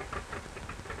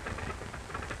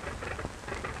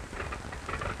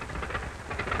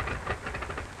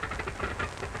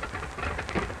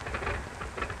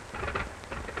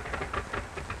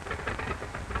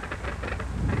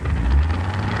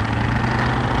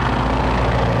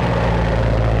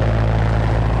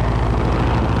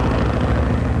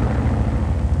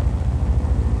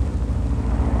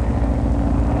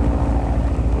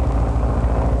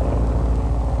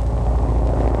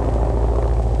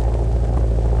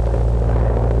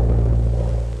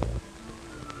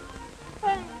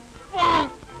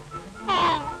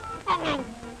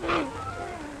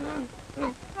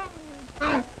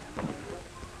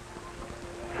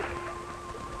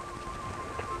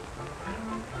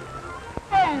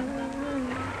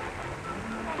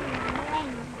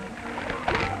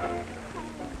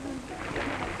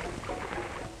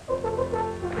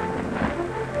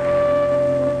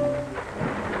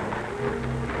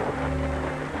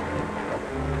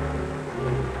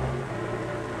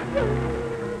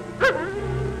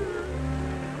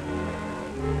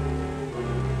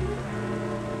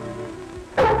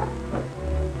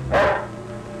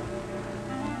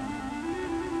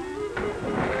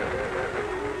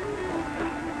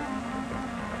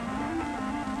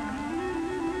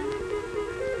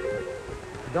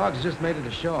 The dog's just made it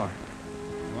ashore.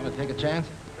 You want to take a chance?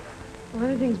 Well,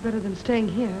 anything's better than staying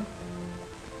here.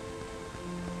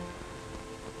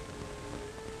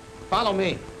 Follow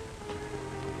me.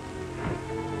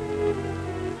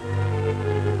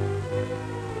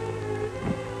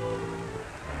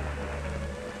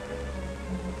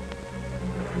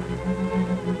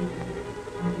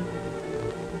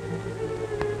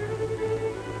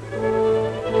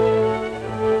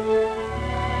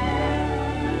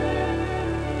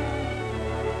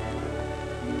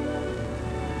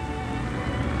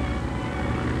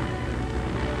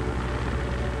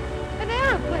 An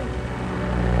airplane!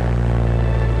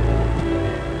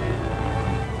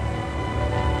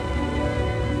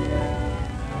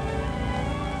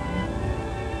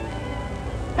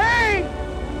 Hey!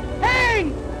 Hey!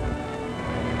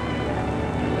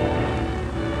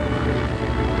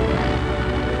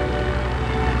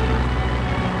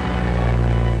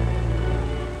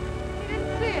 He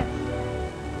didn't see us.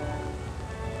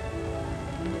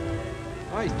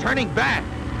 Oh, he's turning back.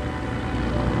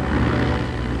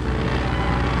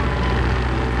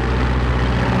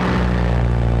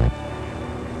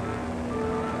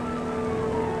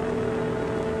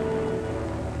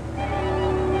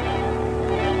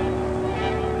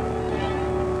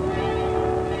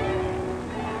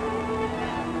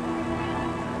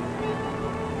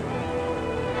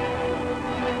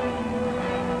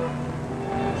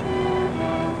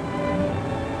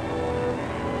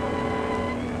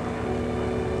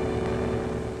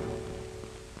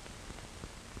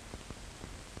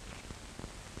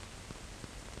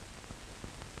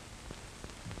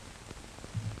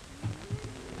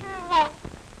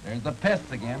 There's the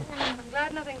pests again. I'm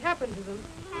glad nothing happened to them.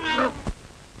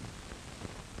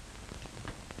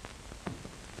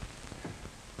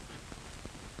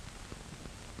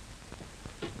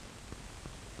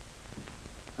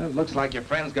 Well, it looks like your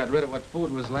friends got rid of what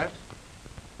food was left.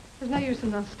 There's no use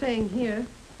in us staying here.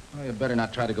 Well, you better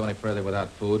not try to go any further without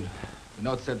food. The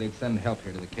note said they'd send help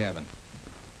here to the cabin.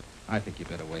 I think you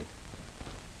better wait.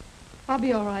 I'll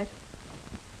be all right.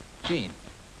 Jean,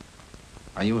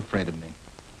 are you afraid of me?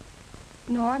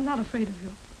 No, I'm not afraid of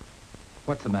you.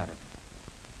 What's the matter?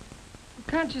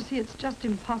 Can't you see it's just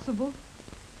impossible?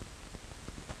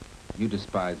 You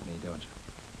despise me, don't you?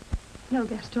 No,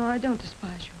 Gaston, I don't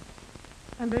despise you.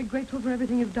 I'm very grateful for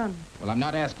everything you've done. Well, I'm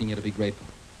not asking you to be grateful.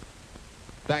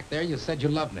 Back there, you said you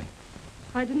loved me.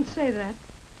 I didn't say that.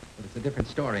 But it's a different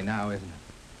story now, isn't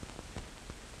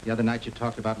it? The other night you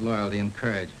talked about loyalty and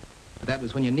courage. But that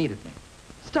was when you needed me.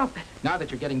 Stop it. Now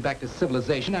that you're getting back to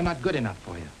civilization, I'm not good enough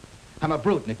for you. I'm a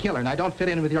brute and a killer, and I don't fit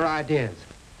in with your ideas.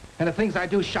 And the things I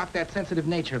do shock that sensitive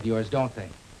nature of yours, don't they?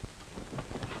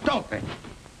 Don't they?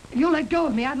 If you'll let go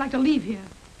of me, I'd like to leave here.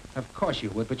 Of course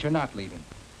you would, but you're not leaving.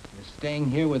 You're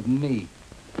staying here with me.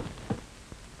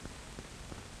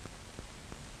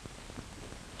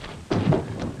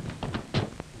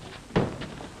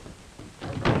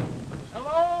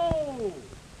 Hello!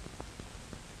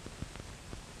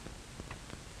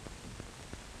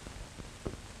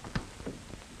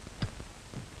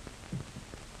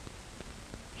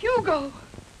 Hugo!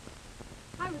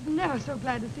 I was never so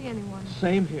glad to see anyone.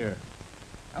 Same here.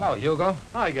 Hello, Hugo.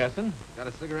 Hi, Gaston. Got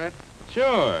a cigarette?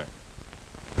 Sure.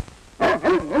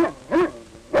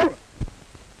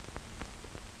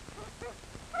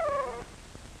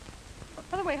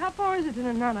 What skeleton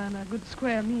and nana and a good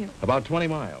square meal. About 20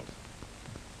 miles.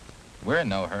 We're in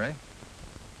no hurry.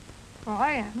 Oh,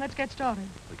 I am. Let's get started.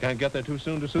 We can't get there too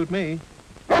soon to suit me.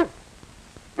 That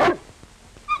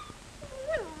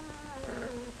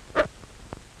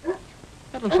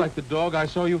looks like the dog I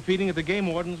saw you feeding at the game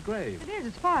warden's grave. It is.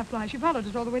 It's Firefly. She followed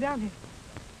us all the way down here.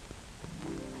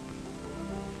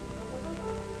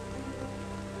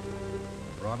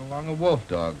 Brought along a wolf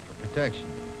dog for protection.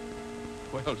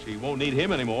 Well, she won't need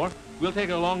him anymore. We'll take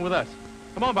her along with us.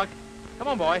 Come on, Buck. Come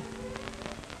on, boy.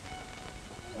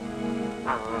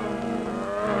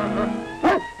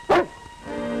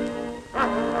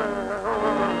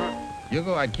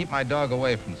 Hugo, I'd keep my dog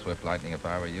away from Swift Lightning if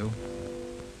I were you.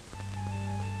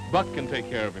 Buck can take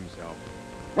care of himself.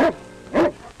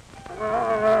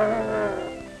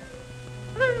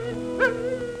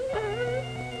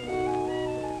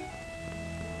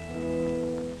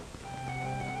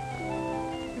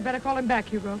 You better call him back,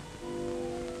 Hugo.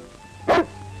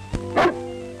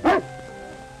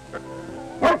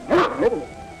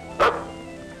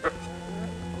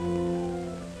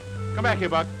 Come back here,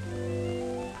 Buck.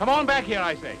 Come on back here,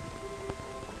 I say.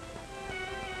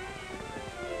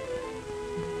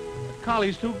 The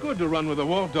collie's too good to run with a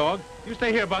wolf dog. You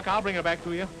stay here, Buck. I'll bring her back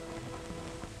to you.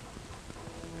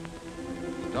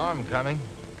 Storm coming.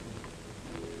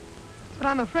 That's what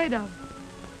I'm afraid of.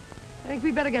 I think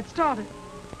we better get started.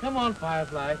 Come on,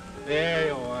 Firefly. There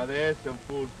you are. There's some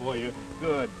food for you.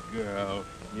 Good girl.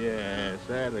 Yes,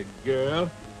 that's a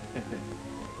girl.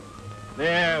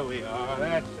 There we are.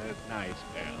 That's a nice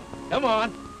girl. Come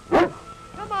on.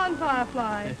 Come on,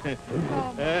 Firefly.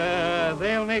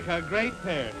 They'll make a great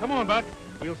pair. Come on, Buck.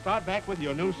 We'll start back with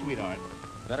your new sweetheart.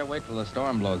 Better wait till the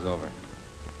storm blows over.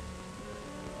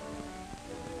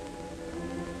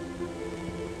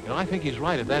 You know, I think he's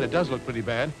right at that. It does look pretty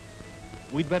bad.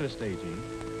 We'd better stay, Gene.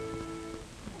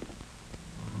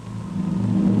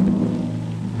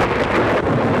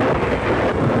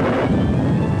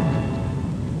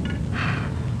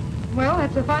 Well,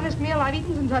 that's the finest meal I've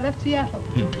eaten since I left Seattle.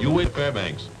 You wait,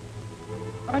 Fairbanks.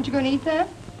 Aren't you going to eat there?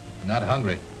 Not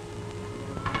hungry.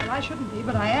 Well, I shouldn't be,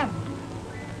 but I am.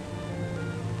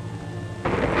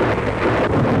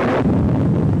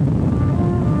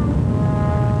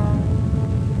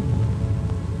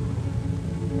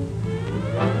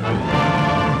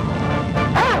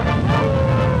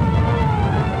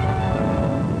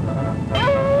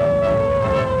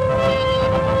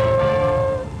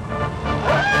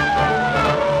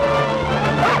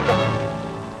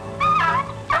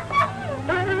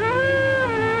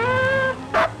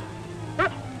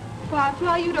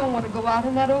 Firefly, you don't want to go out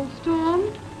in that old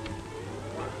storm.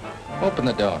 Open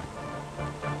the door.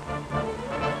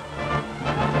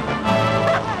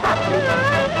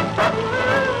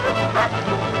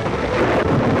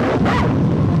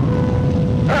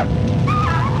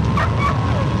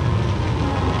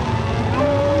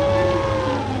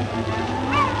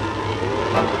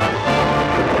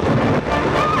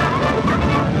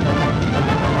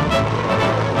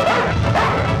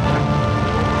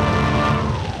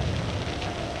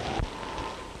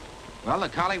 Well, the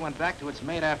collie went back to its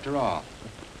mate after all.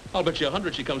 I'll bet you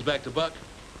 100 she comes back to Buck.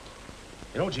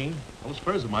 You know, Gene, those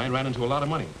furs of mine ran into a lot of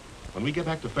money. When we get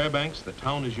back to Fairbanks, the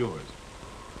town is yours.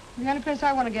 The only place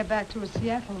I want to get back to is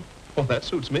Seattle. Well, that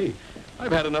suits me.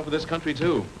 I've had enough of this country,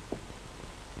 too.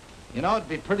 You know, it'd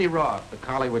be pretty raw if the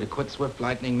collie were to quit Swift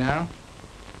Lightning now.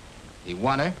 He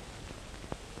won her.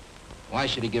 Why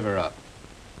should he give her up?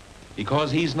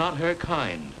 Because he's not her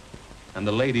kind, and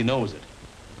the lady knows it.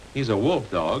 He's a wolf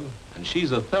dog, and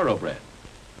she's a thoroughbred.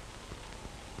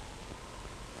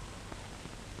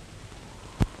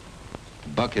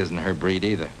 Buck isn't her breed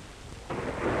either.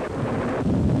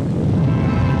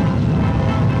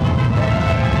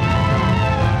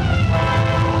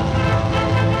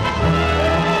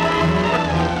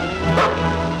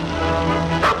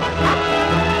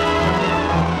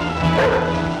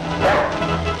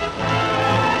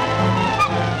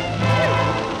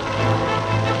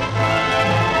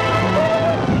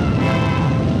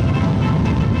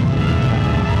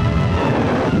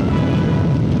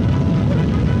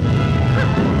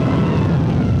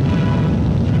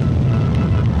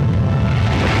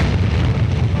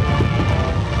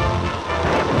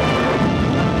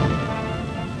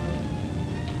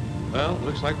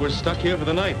 Looks like we're stuck here for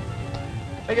the night.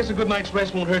 I guess a good night's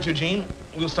rest won't hurt you, Gene.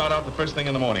 We'll start out the first thing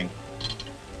in the morning.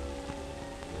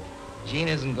 Jean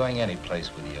isn't going anyplace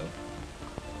with you.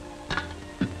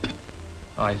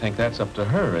 I think that's up to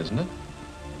her, isn't it?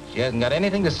 She hasn't got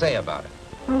anything to say about it.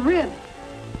 Oh, really?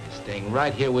 Staying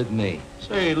right here with me.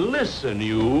 Say, listen,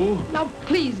 you. Now,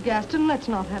 please, Gaston, let's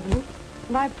not have any.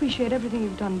 And I appreciate everything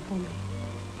you've done for me.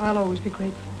 I'll always be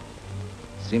grateful.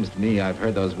 Seems to me I've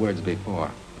heard those words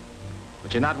before.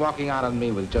 But you're not walking out on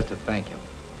me with just a thank you.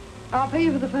 I'll pay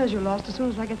you for the furs you lost as soon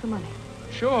as I get the money.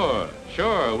 Sure,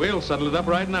 sure. We'll settle it up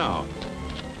right now.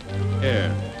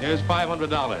 Here's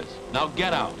 $500. Now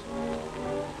get out.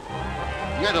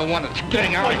 You're the one that's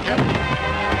getting out of here.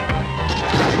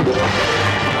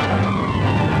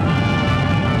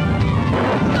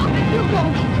 Stop it,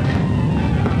 Yukon!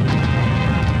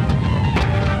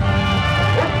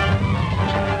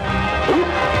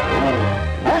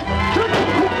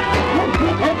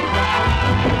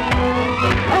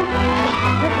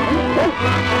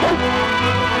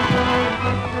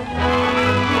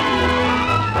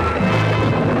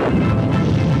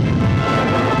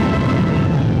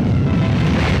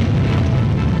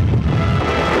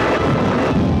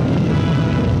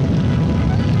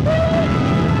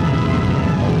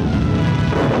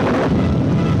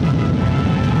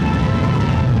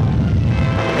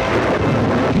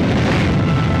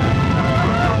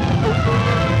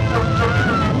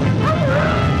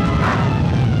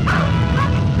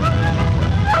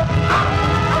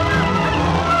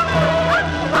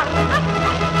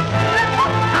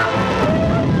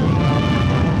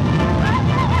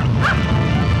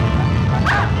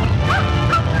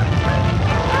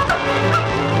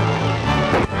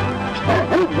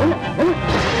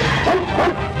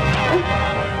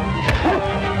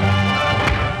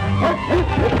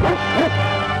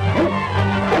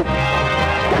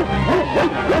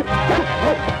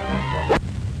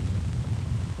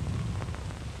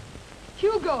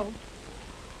 Hugo!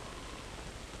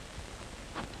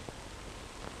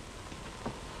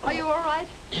 Are you all right?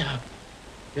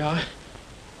 Yeah,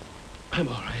 I'm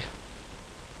all right.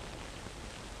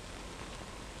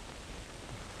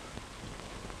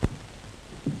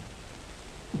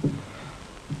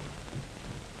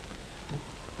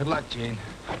 Good luck, Gene.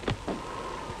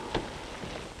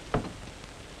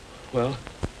 Well,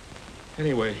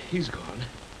 anyway, he's gone.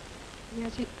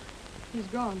 Yes, he's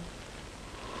gone.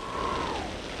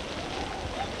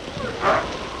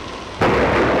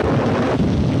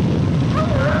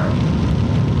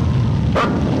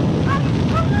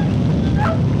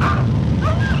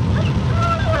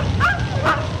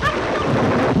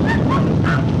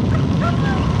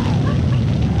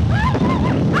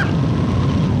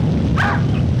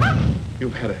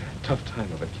 You've had a tough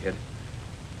time of it, kid.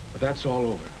 But that's all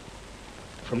over.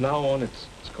 From now on, it's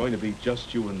going to be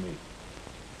just you and me.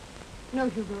 No,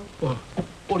 Hugo. Well,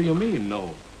 what do you mean,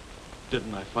 no?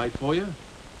 Didn't I fight for you?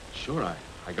 Sure,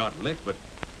 I got licked, but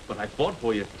I fought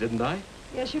for you, didn't I?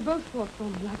 Yes, you both fought for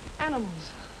me, like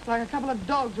animals. Like a couple of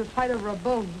dogs would fight over a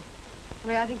bone.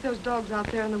 Only I think those dogs out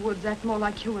there in the woods act more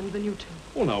like humans than you two.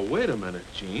 Oh, now, wait a minute,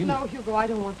 Gene. No, Hugo, I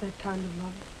don't want that kind of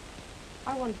love.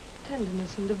 I want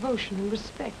tenderness and devotion and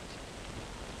respect.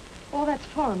 All that's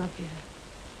foreign up here.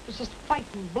 It's just fight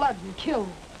and blood and kill.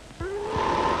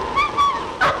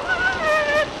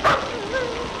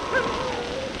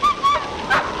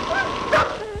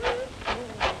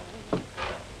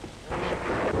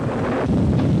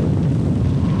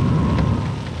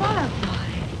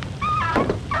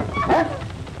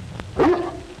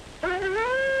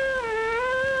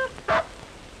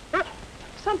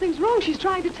 Something's wrong. She's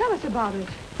trying to tell us about it.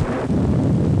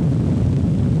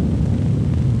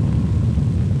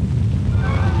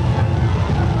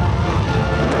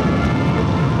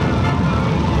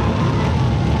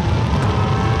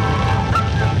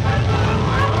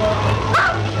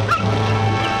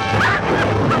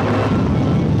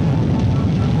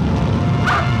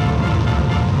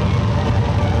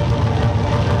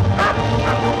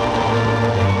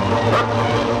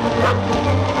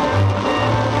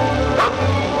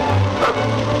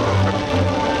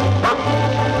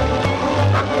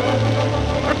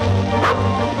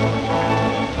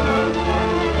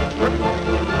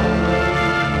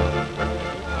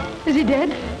 Is he dead?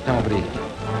 No, but he's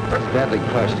badly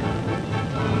crushed.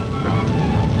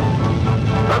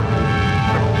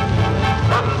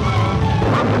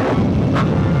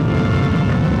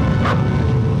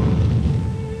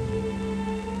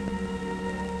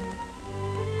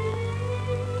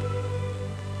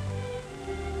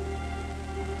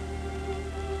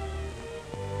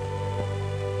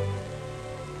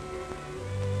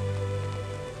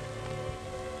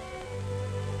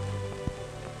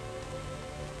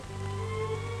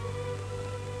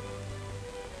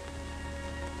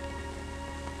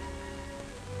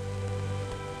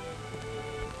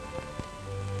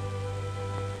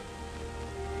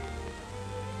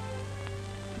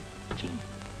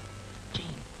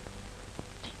 Gene.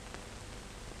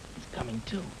 He's coming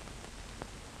too.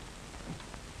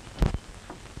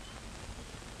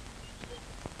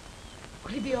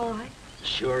 he be all right?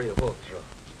 Sure, he'll pull through.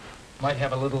 Might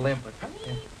have a little limp, but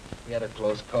he had a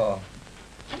close call.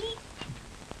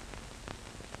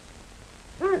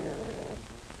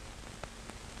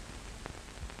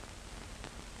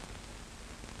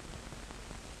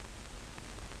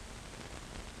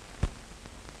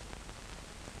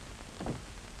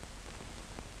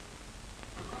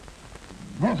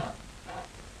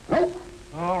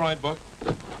 All right, Buck.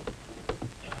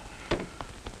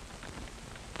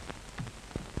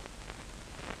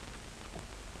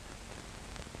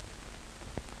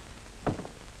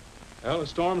 Well, the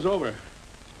storm's over.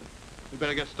 We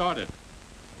better get started.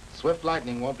 Swift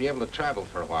Lightning won't be able to travel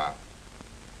for a while.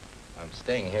 I'm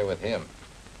staying here with him.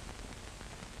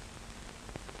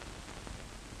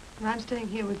 And I'm staying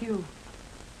here with you.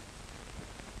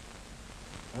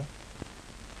 Huh?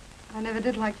 I never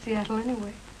did like Seattle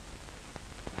anyway.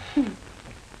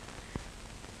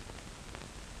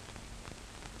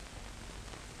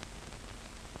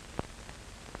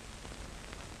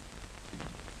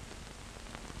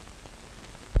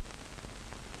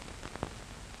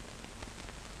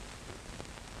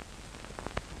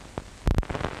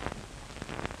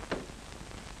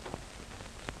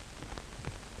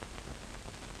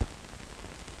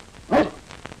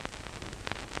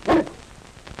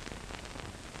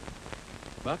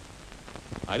 Buck,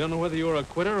 I don't know whether you're a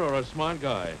quitter or a smart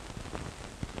guy,